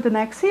have to put an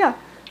x here.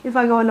 If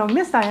I go along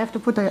this line, I have to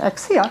put an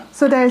x here.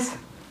 So there's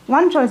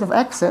one choice of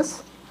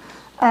x's.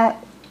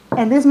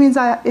 And this means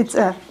its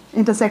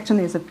intersection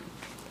is a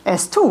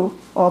S2,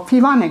 or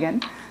P1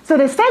 again. So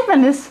the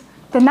statement is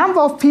the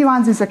number of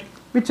P1s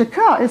which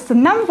occur is the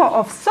number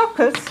of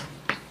circles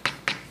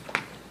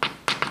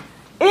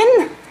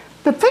in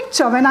the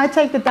picture when I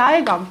take the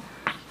diagram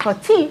for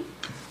T,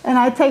 and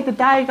I take the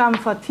diagram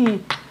for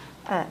T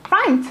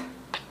primed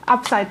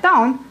upside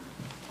down,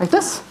 like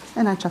this,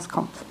 and I just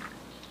count.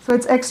 So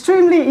it's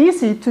extremely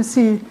easy to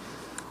see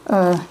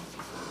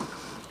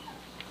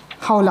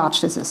how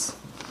large this is.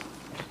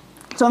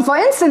 So for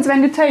instance,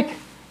 when you take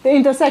the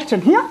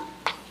intersection here,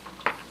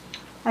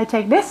 I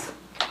take this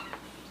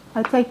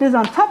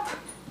on top,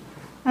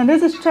 and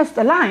this is just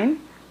a line.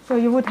 So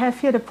you would have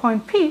here the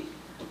point P.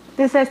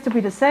 This has to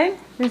be the same.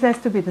 This has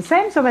to be the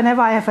same. So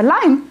whenever I have a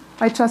line,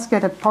 I just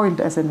get a point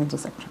as an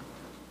intersection.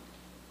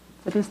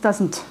 But this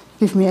doesn't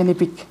give me any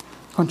big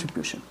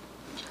contribution.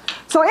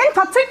 So in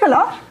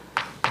particular,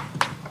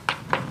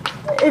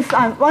 if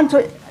I want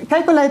to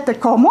calculate the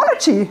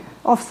cohomology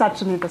of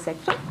such an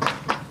intersection,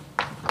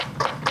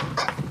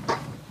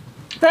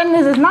 then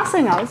this is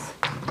nothing else.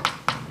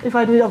 If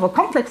I do it over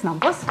complex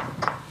numbers,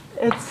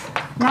 it's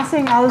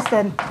nothing else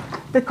than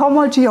the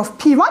cohomology of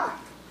P1,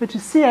 which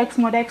is Cx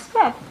mod x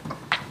squared,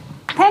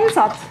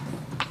 tensored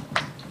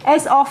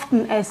as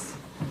often as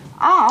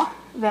R,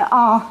 where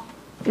R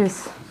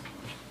is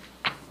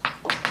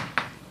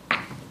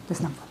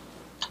this number.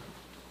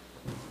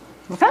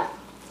 Okay?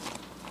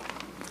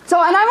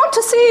 So, and I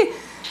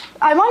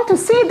want to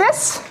see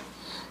this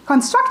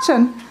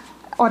construction,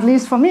 or at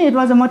least for me, it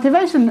was a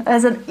motivation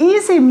as an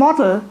easy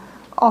model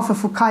of a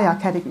Fukaya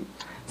category.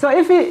 So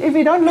if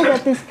we don't look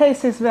at these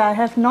cases where I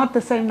have not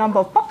the same number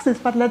of boxes,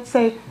 but let's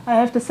say I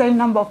have the same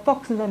number of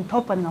boxes on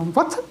top and on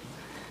bottom,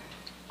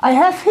 I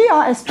have here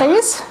a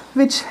space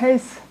which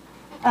has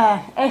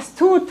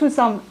S2 to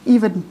some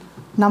even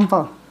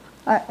number.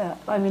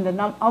 I mean,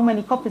 how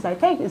many copies I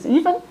take is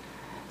even.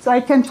 So I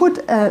can put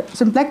a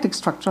symplectic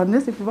structure on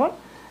this if you want.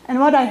 And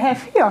what I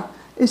have here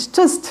is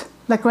just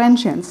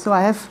Lagrangians. So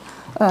I have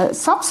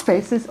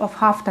subspaces of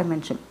half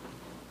dimension.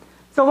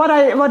 So what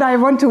I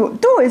want to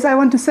do is I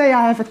want to say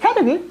I have a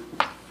category.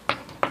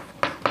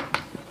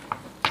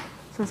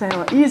 So say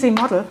an easy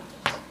model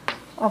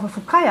of a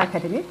Fukaya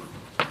category.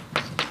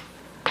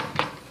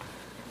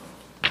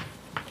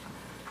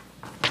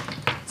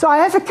 So I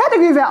have a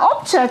category where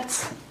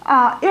objects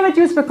are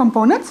irreducible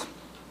components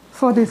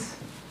for this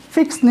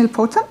fixed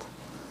nilpotent,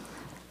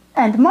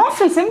 and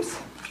morphisms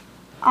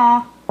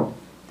are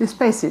the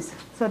spaces.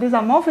 So these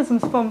are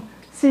morphisms from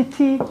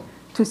CT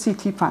to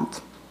CT prime.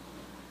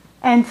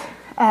 And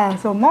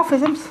so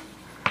morphisms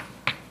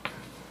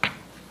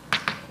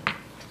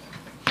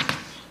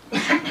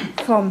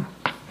from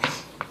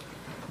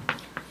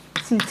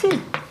CT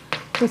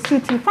to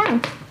CT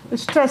prime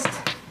is just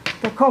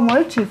the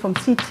cohomology from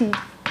CT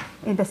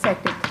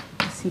intersected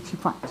with CT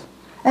prime.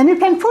 And you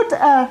can put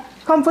a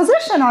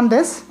composition on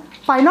this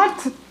by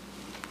not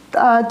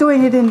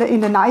doing it in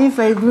the naive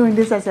way, doing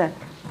this as a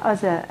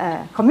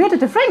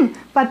commutative ring,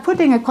 but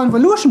putting a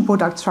convolution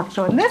product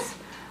structure on this.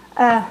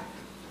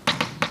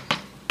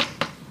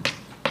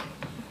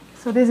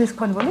 So this is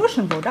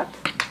convolution product.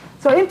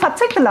 So in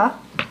particular,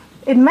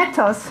 it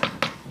matters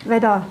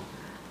whether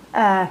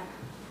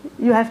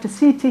you have the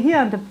CT here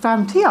and the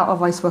prime here or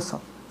vice versa.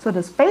 So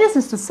the space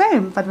is the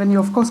same, but when you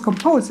of course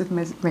compose, it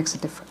makes a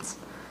difference.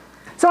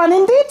 So and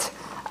indeed,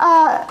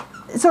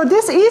 so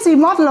this easy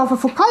model of a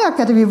Fukaya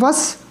category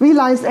was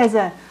realized as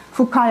a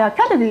Fukaya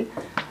category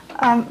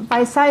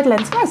by Seidel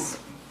and Smith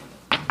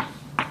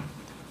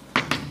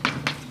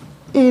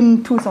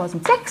in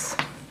 2006.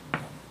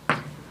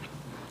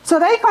 So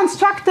they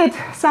constructed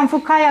some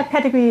Fukaya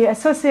category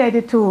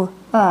associated to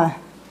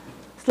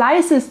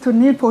slices to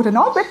nilpotent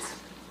orbits,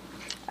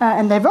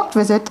 and they worked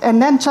with it.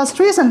 And then just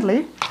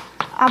recently,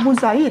 Abu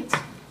Zaid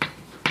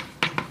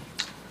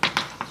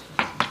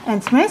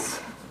and Smith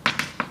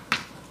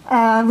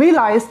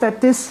realized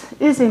that this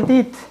is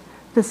indeed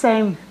the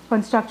same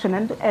construction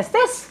and as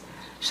this,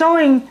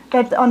 showing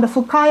that on the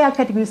Fukaya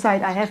category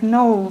side, I have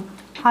no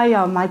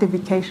higher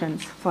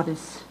multiplications for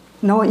this,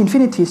 no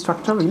infinity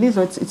structure really,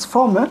 so it's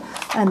formal,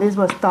 and this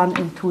was done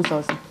in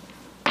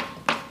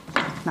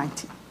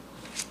 2019.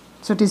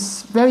 So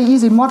this very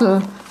easy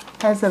model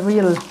has a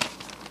real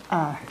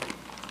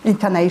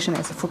incarnation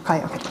as a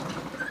Fukaya category.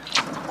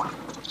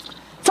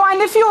 So,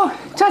 and if you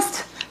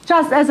just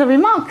as a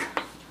remark,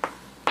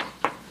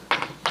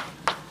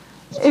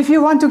 if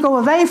you want to go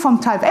away from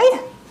type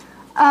A,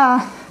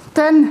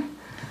 then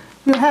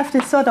you have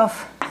this sort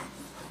of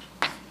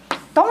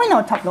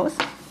domino tableaus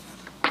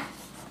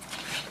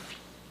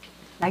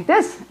like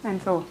this.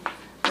 And so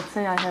let's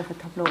say I have a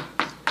tableau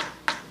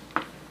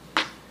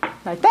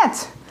like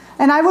that.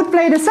 And I would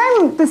play the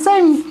same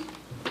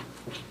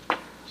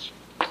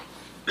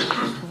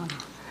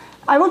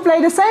I would play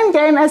the same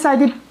game as I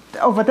did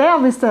over there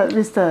with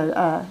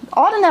the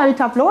ordinary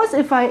tableaus.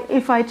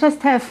 If I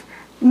just have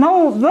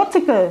no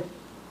vertical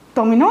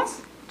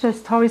dominoes,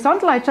 just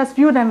horizontal, I just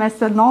view them as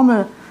a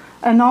normal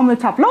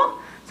tableau.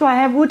 So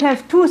I would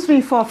have 2,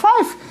 3, 4,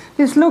 5.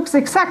 This looks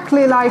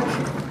exactly like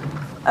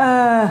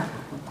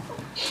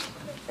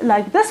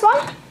this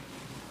one,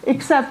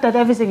 except that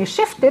everything is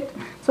shifted.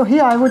 So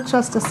here I would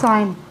just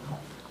assign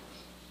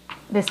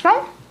this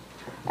guy.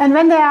 And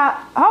when they are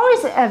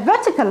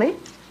vertically,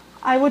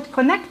 I would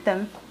connect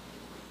them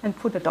and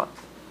put a dot.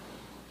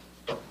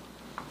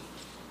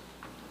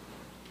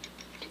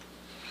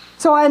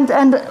 So and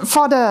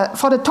for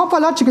the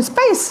topological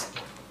space,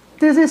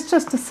 this is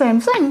just the same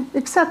thing,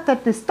 except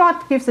that this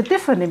dot gives a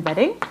different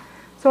embedding.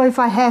 So if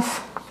I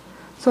have,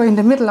 so in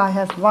the middle I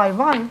have y,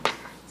 y,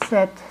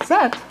 z, z,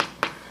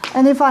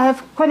 And if I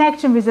have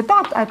connection with a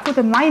dot, I put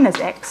a minus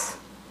x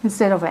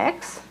instead of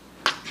x.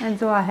 And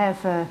so I have,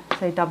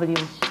 say, w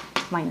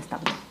minus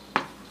w.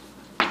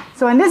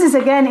 So, and this is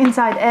again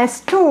inside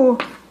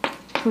S2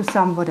 to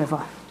some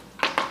whatever.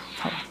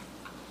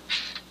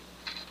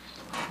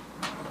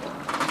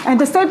 And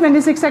the statement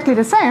is exactly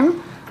the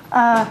same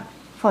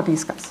for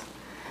these guys.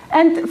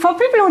 And for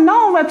people who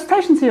know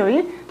representation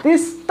theory,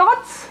 these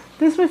dots,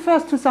 this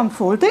refers to some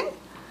folding.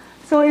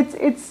 So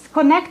it's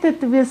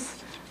connected with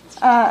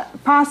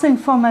passing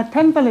from a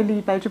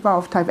Temperley algebra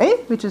of type A,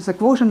 which is a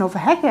quotient of a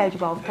Hecke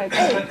algebra of type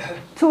A,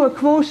 to a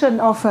quotient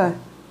of a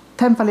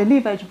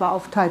Temperley algebra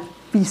of type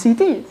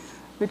BCD,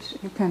 which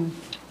you can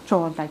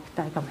draw like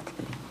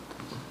diagrammatically.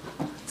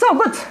 So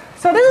good.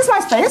 So this is my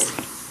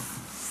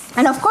space.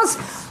 And of course,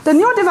 the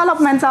new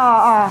developments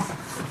are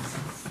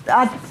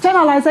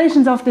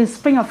generalizations of these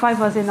Springer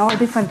fibers in all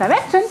different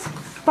directions.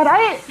 But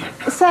I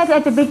said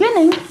at the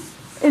beginning,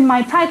 in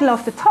my title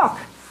of the talk,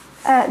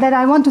 that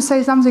I want to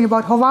say something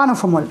about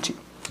Khovanov homology.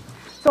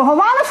 So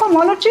Khovanov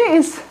homology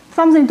is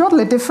something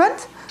totally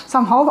different.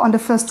 Somehow on the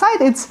first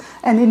sight, it's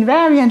an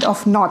invariant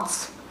of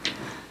knots.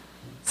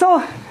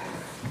 So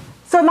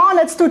now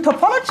let's do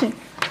topology.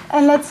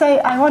 And let's say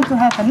I want to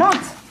have a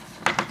knot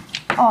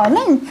or a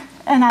link,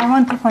 and I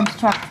want to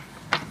construct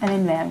an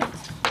invariant.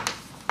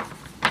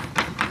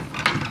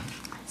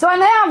 So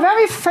and there are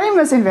very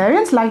famous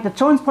invariants, like the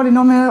Jones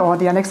polynomial or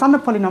the Alexander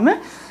polynomial.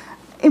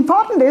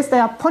 Important is they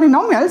are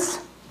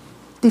polynomials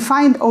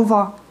defined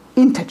over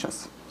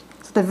integers.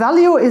 So the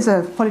value is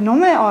a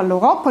polynomial or a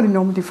Laurent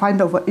polynomial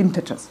defined over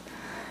integers.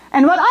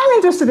 And what I'm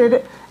interested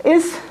in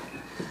is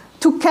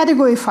to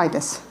categorify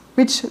this,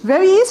 which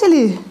very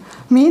easily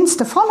means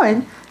the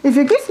following. If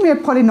you give me a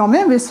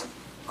polynomial with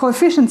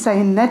coefficients, say,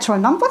 in natural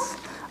numbers,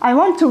 I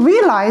want to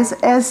realize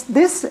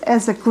this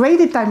as a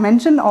graded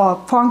dimension or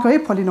Poincare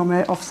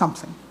polynomial of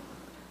something.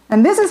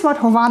 And this is what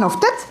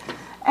Khovanov did.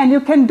 And you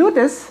can do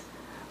this.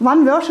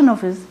 One version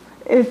of it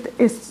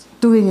is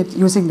doing it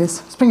using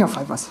these Springer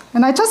fibers.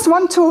 And I just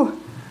want to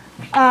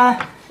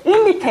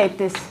indicate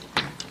this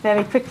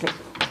very quickly.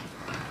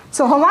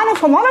 So Khovanov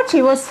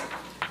homology was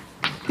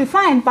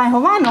defined by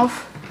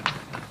Khovanov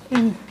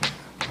in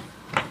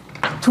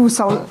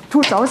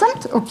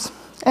 2000. Oops.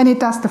 And it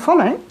does the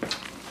following.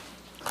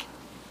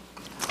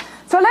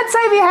 So let's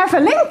say we have a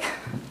link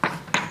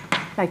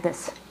like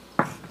this.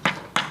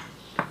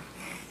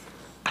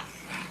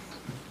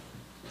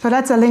 So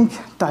that's a link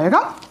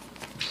diagram.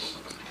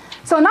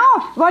 So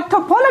now what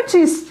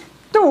topologies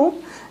do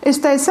is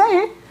they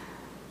say,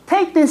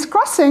 take these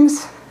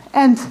crossings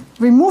and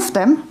remove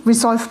them,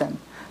 resolve them.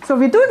 So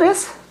we do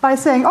this by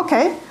saying,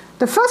 okay,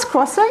 the first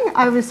crossing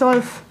I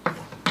resolve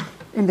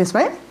in this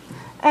way.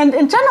 And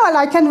in general,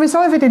 I can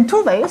resolve it in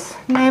two ways,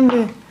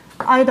 namely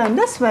either in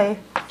this way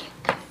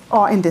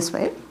or in this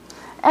way.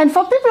 And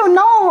for people who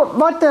know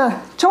what the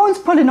Jones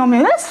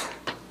polynomial is,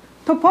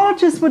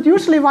 topologists would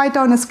usually write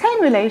down a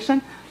scale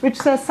relation which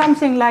says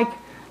something like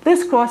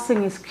this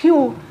crossing is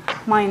Q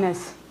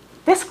minus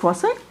this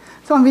crossing.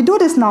 So we do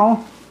this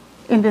now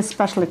in this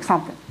special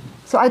example.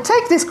 So I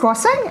take this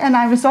crossing and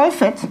I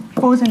resolve it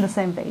both in the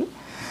same way.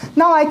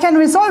 Now I can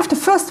resolve the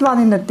first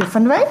one in a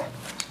different way,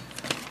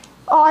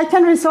 or I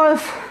can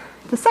resolve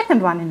the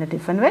second one in a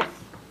different way.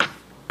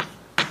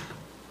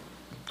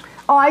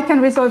 Or I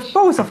can resolve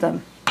both of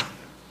them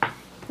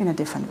in a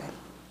different way.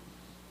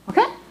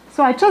 Okay?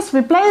 So I just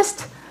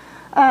replaced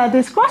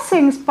these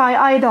crossings by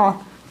either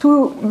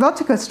two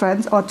vertical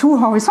strands or two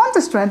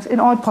horizontal strands in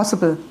all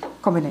possible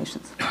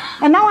combinations.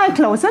 And now I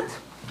close it.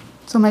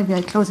 So maybe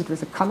I close it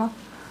with a color.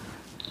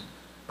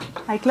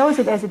 I close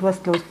it as it was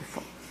closed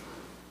before.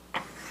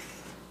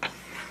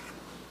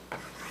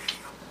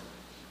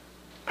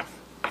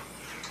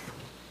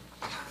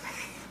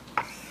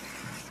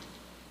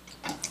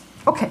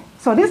 Okay,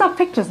 so these are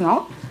pictures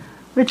now,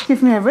 which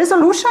give me a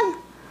resolution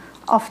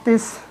of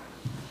this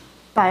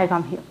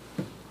diagram here.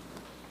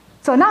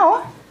 So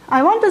now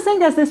I want to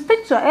think as this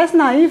picture as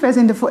naive as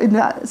in the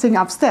thing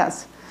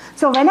upstairs.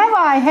 So whenever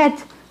I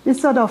had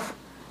this sort of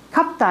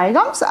cup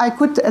diagrams, I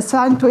could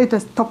assign to it a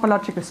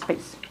topological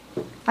space.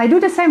 I do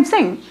the same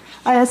thing.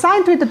 I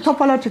assign to it a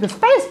topological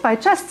space by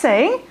just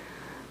saying,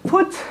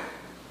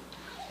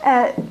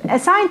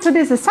 assign to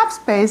this a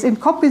subspace in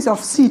copies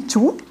of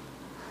C2,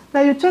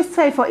 where you just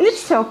say for each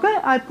circle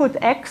I put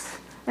X,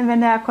 and when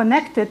they are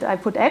connected I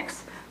put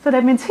X. So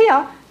that means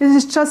here, this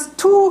is just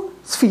two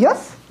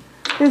spheres.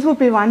 This would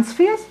be one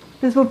sphere,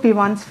 this would be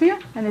one sphere,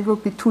 and it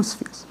would be two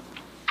spheres.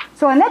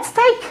 So and let's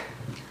take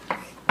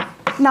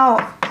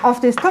now of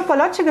this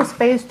topological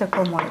space the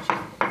homology.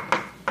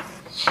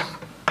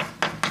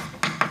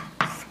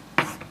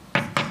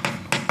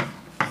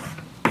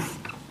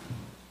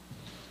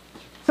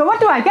 So what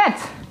do I get?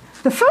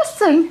 The first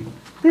thing,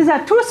 these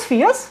are two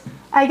spheres.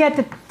 I get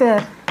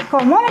the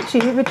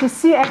cohomology, which is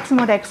Cx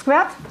mod x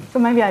squared. So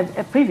maybe I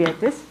abbreviate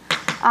this.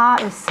 R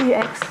is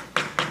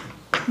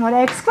Cx mod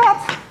x squared.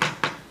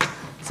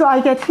 So I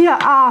get here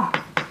R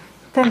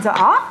tensor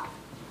R.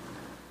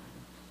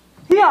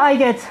 Here I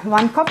get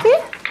one copy.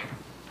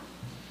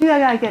 Here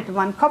I get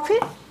one copy.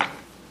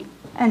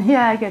 and here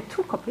I get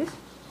 2 copies,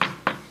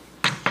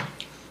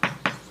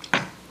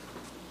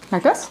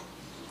 like this.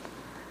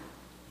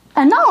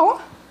 And now,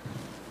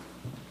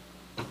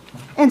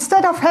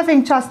 instead of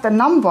having just a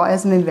number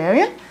as an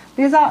invariant,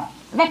 these are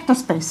vector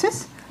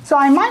spaces. So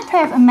I might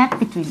have a map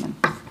between them.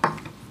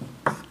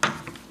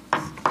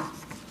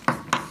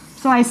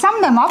 So I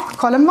sum them up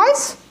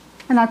column-wise,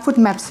 and I put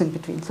maps in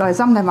between. So I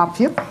sum them up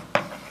here.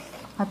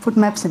 I put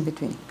maps in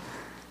between.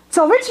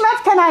 So which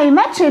map can I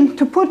imagine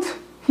to put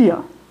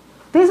here?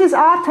 This is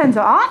R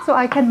tensor R, so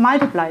I can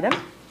multiply them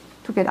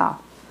to get R.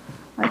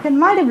 I can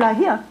multiply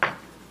here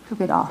to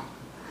get R.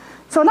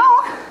 So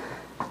now,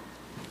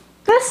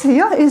 this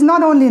here is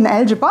not only an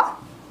algebra,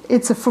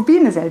 it's a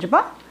Frobenius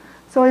algebra.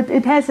 So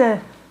it has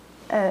a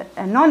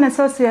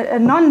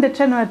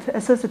non-degenerate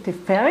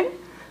associative pairing.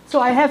 So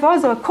I have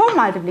also a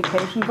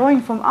co-multiplication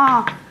going from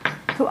R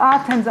to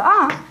R tensor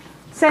R,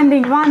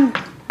 sending 1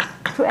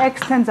 to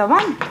X tensor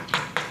 1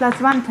 plus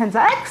 1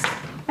 tensor X,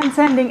 and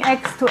sending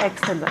X to X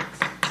tensor X.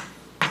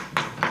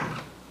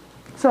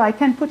 So I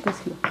can put this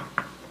here.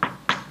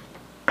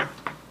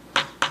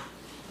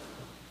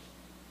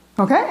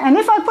 Okay, and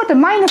if I put a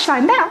minus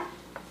sign there,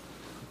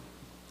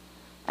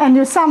 and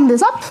you sum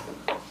this up,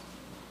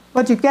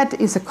 what you get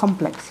is a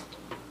complex.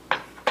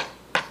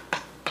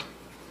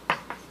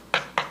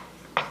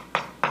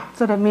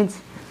 So that means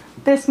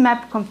this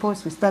map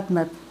composed with that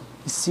map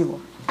is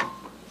 0.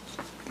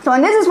 So,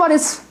 and this is what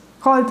is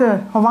called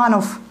the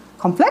Khovanov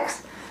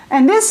complex.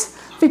 And this,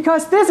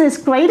 because this is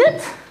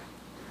graded,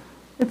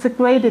 it's a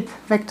graded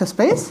vector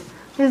space.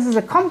 This is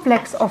a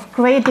complex of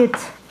graded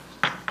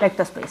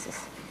vector spaces.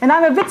 And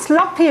I'm a bit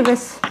sloppy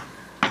with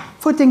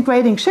putting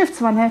grading shifts.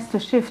 One has to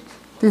shift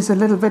this a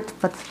little bit,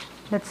 but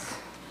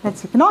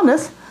let's ignore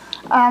this.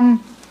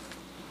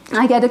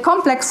 I get a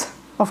complex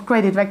of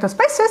graded vector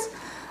spaces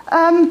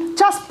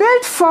just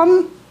built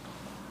from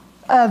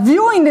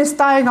viewing this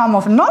diagram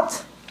of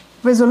knot,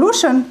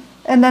 resolution,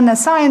 and then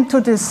assigned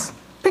to these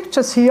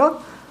pictures here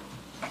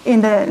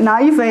in the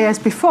naive way as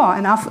before,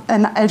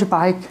 an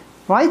algebraic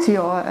variety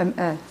or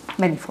a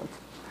manifold.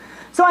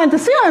 So, and the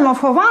theorem of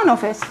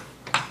Khovanov is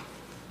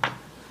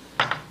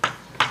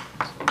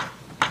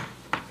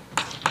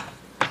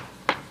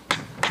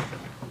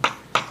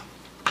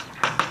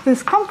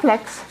this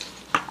complex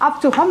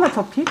up to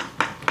homotopy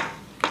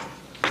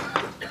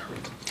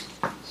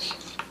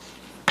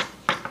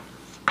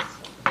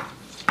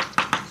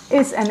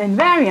is an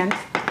invariant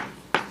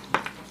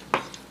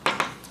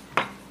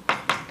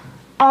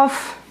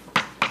of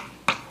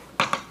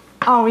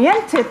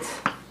oriented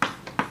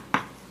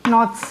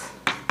knots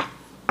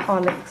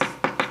or links.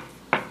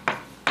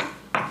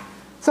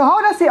 So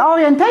how does the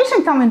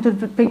orientation come into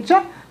the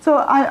picture? So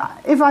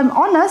if I'm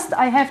honest,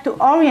 I have to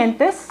orient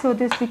this, so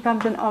this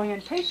becomes an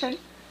orientation.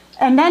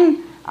 And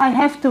then I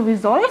have to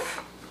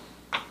resolve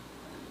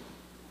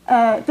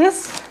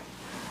this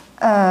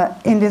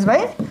in this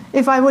way.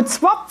 If I would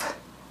swap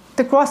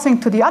the crossing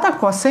to the other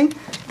crossing,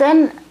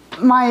 then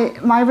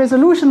my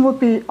resolution would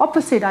be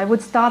opposite. I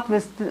would start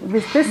with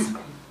this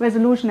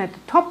resolution at the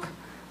top,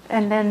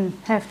 and then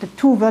have the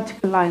 2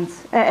 vertical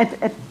lines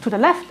to the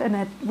left, and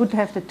I would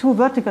have the 2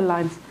 vertical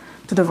lines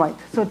to the right.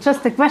 So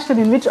just the question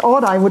in which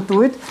order I would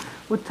do it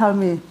would tell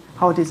me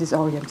how this is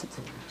oriented.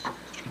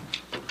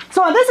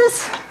 So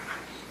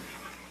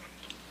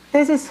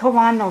this is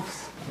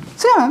Khovanov's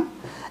theorem,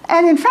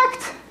 and in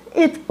fact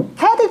it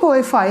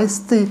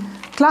categorifies the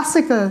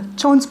classical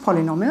Jones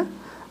polynomial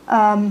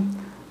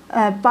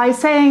by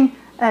saying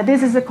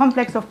this is a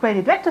complex of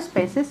graded vector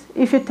spaces.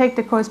 If you take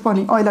the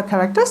corresponding Euler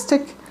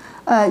characteristic,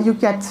 you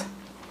get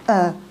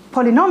a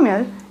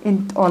polynomial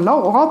or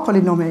raw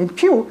polynomial in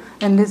Q,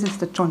 and this is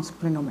the Jones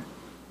polynomial.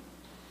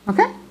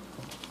 Okay?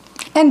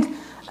 And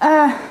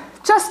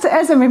just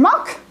as a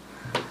remark,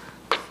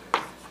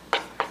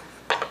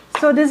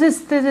 so this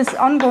is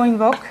ongoing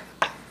work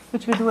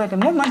which we do at the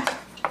moment,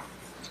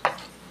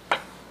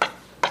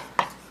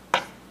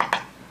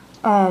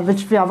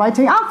 which we are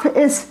writing up,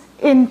 is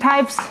in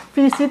types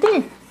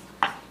BCD.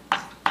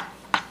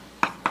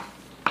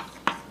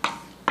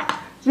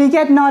 We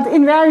get not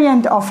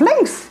invariant of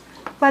links,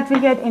 but we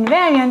get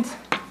invariant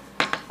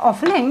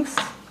of links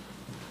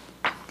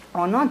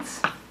or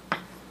knots.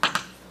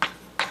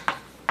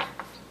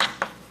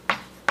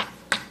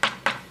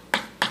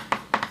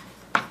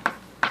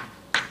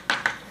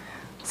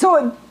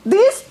 So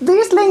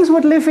these links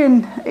would live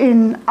in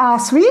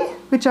R3,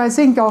 which I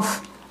think of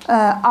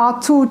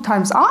R2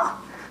 times R.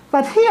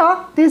 But here,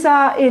 these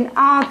are in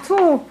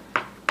R2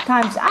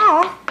 times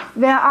R,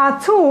 where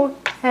R2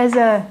 has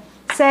a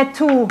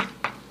Z2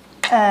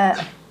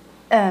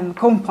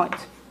 cone point.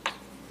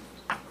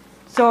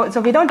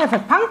 So we don't have a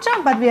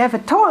puncture, but we have a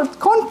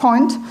cone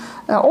point,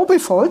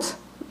 orbifold,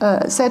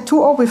 Z2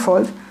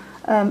 orbifold,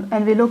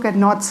 and we look at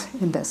knots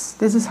in this.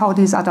 This is how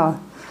these other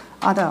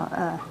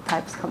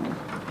types come in.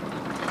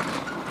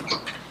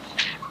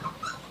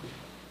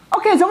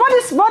 Okay, so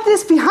what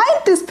is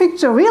behind this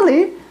picture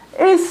really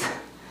is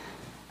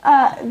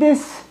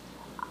this.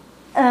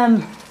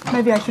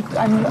 Maybe I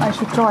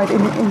should draw it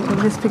in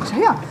this picture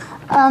here.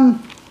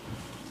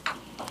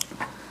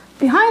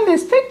 behind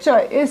this picture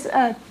is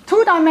a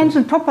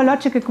two-dimensional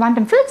topological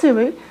quantum field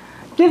theory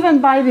given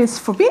by this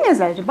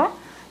Frobenius algebra.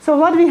 So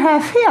what we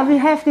have here, we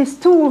have these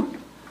two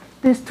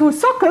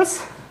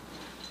circles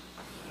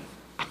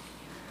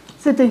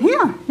sitting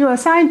here. You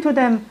assign to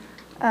them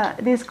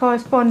these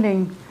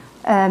corresponding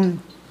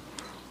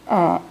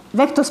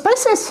vector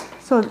spaces.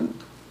 So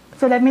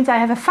that means I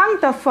have a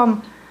functor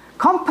from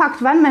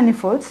compact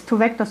one-manifolds to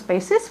vector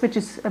spaces, which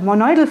is a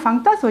monoidal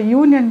functor, so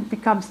union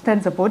becomes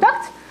tensor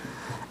product.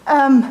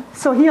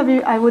 So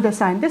here I would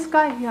assign this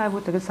guy, here I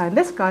would assign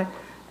this guy,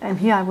 and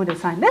here I would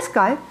assign this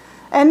guy.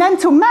 And then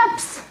to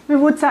maps, we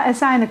would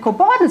assign a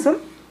cobordism.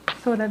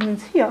 So that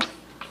means here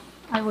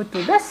I would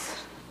do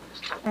this,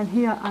 and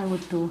here I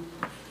would do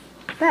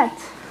that,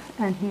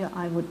 and here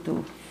I would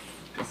do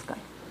this guy.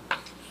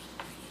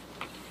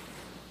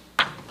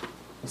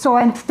 So,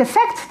 and the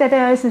fact that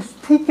there is this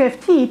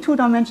TKFT,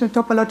 two-dimensional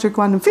topological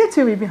quantum field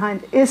theory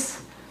behind,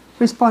 is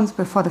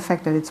responsible for the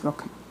fact that it's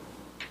working.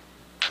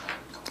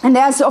 And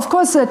there's, of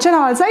course,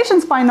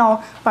 generalizations by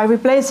now by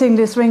replacing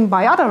this ring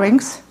by other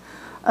rings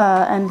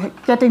and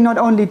getting not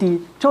only the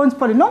Jones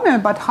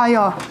polynomial, but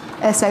higher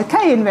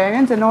SLK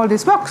invariants, and all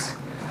this works.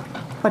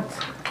 But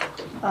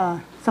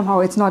somehow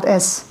it's not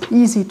as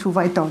easy to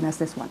write down as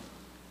this one.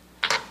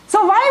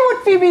 So why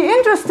would we be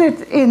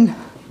interested in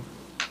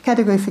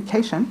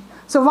categorification?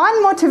 So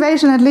one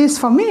motivation, at least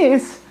for me,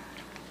 is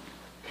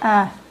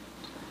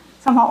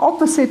somehow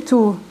opposite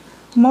to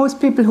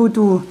most people who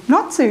do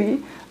knot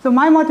theory. So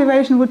my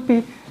motivation would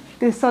be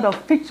this sort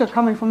of picture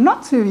coming from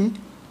knot theory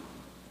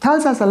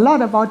tells us a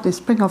lot about the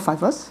Springer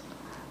fibers,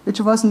 which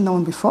wasn't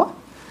known before.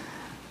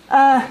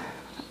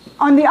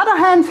 On the other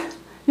hand,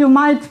 you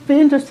might be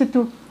interested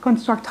to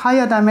construct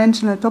higher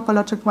dimensional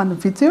topological quantum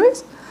field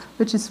theories,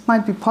 which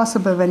might be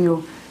possible when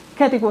you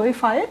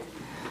categorify it.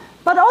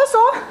 But also,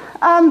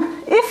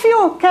 if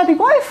you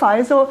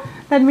categorify, so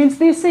that means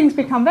these things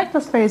become vector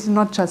spaces,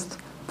 not just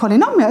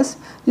polynomials,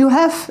 you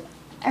have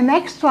an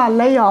extra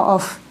layer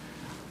of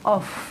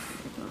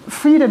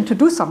freedom to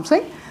do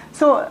something.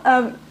 So,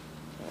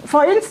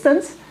 for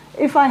instance,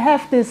 if I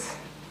have this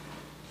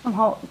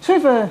somehow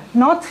triple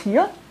knot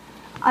here,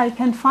 I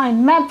can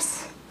find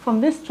maps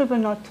from this triple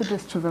knot to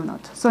this triple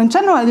knot. So in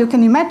general, you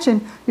can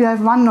imagine you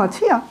have one knot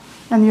here,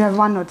 and you have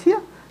one knot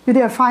here. You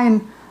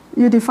define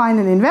an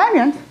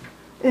invariant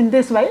in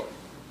this way.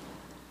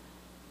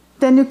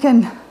 Then you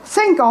can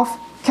think of,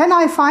 can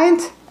I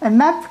find a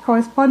map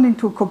corresponding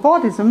to a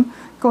cobordism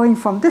going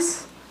from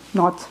this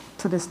knot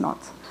to this knot?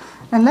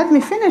 And let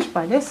me finish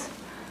by this.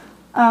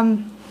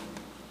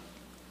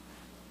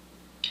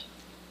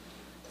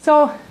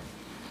 So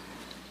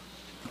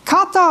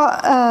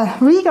Carter,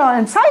 Rieger,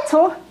 and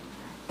Saito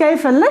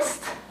gave a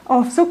list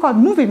of so-called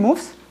movie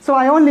moves. So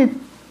I only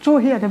drew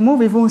here the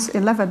movie moves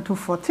 11 to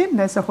 14.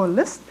 There's a whole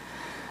list,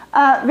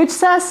 which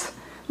says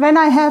when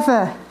I have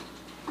a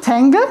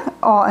tangle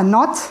or a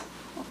knot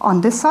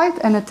on this side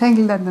and a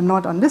tangle and a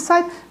knot on this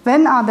side,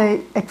 when are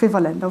they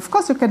equivalent? Of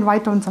course, you can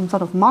write down some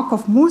sort of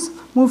Markov moves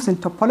in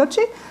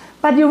topology,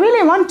 but you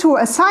really want to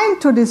assign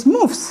to these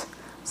moves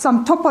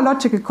some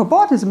topological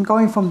cobordism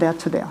going from there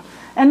to there.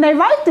 And they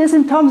write this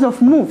in terms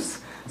of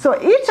moves.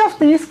 So each of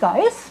these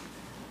guys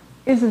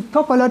is a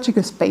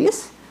topological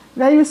space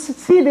where you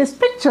see these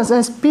pictures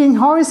as being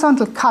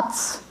horizontal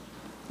cuts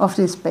of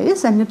this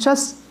space, and you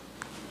just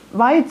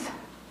write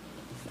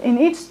in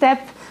each step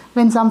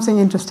when something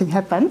interesting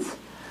happens.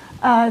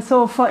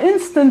 So for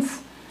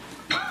instance,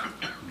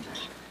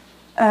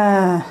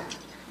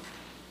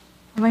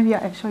 maybe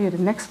I'll show you the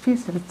next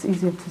piece that it's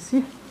easier to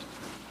see.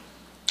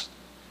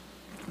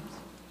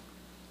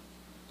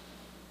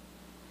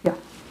 Yeah.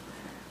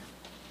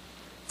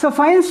 So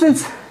for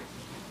instance,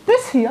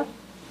 this here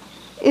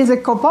is a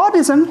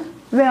cobordism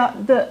where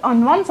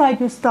on one side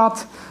you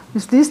start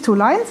with these two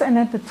lines, and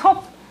at the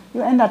top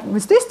you end up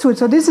with these two.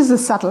 So this is a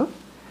saddle,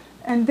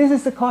 and this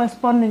is the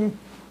corresponding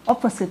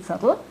opposite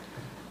saddle.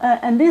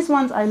 And these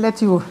ones I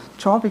let you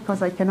draw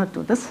because I cannot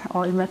do this,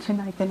 or imagine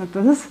I cannot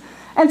do this.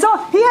 And so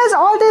here's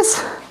all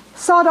this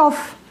sort of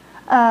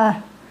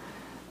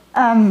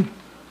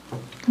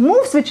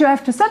moves which you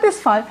have to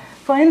satisfy.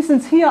 For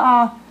instance, here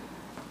are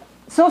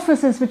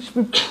surfaces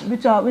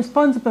which are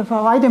responsible for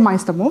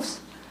Reidemeister moves,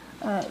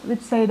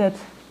 which say that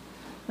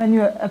when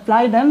you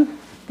apply them,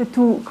 the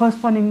two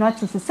corresponding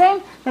knots is the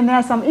same. Then there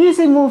are some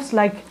easy moves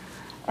like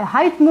a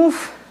height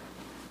move,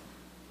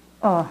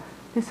 or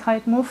this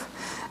height move.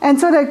 And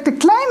so the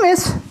claim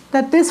is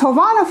that this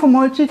Khovanov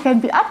homology can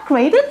be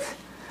upgraded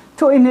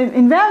to an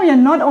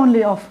invariant not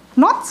only of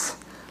knots,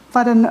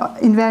 but an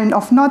invariant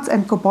of knots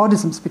and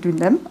cobordisms between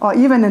them, or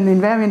even an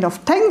invariant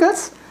of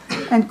tangles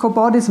and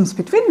cobordisms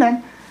between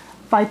them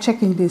by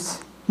checking these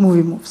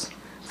movie moves.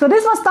 So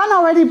this was done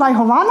already by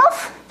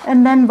Khovanov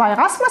and then by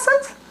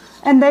Rasmussen,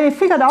 and they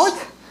figured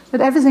out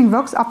that everything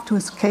works up to a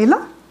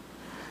scalar.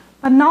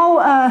 But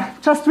now,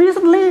 just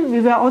recently,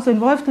 we were also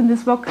involved in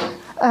this work,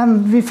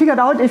 we figured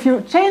out if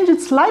you change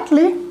it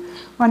slightly,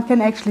 one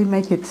can actually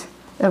make it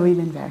a real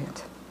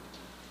invariant.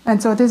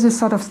 And so this is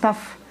sort of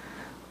stuff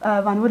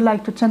one would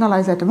like to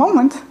generalize at the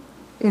moment.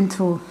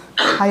 into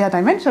higher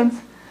dimensions.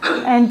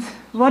 And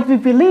what we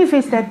believe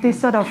is that these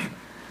sort of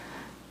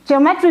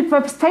geometric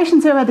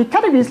representation theoretic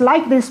categories,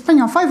 like these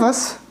Springer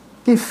fibers,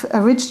 give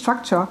a rich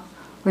structure,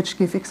 which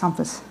give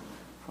examples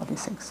for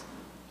these things.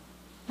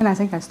 And I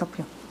think I stop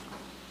here.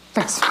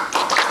 Thanks.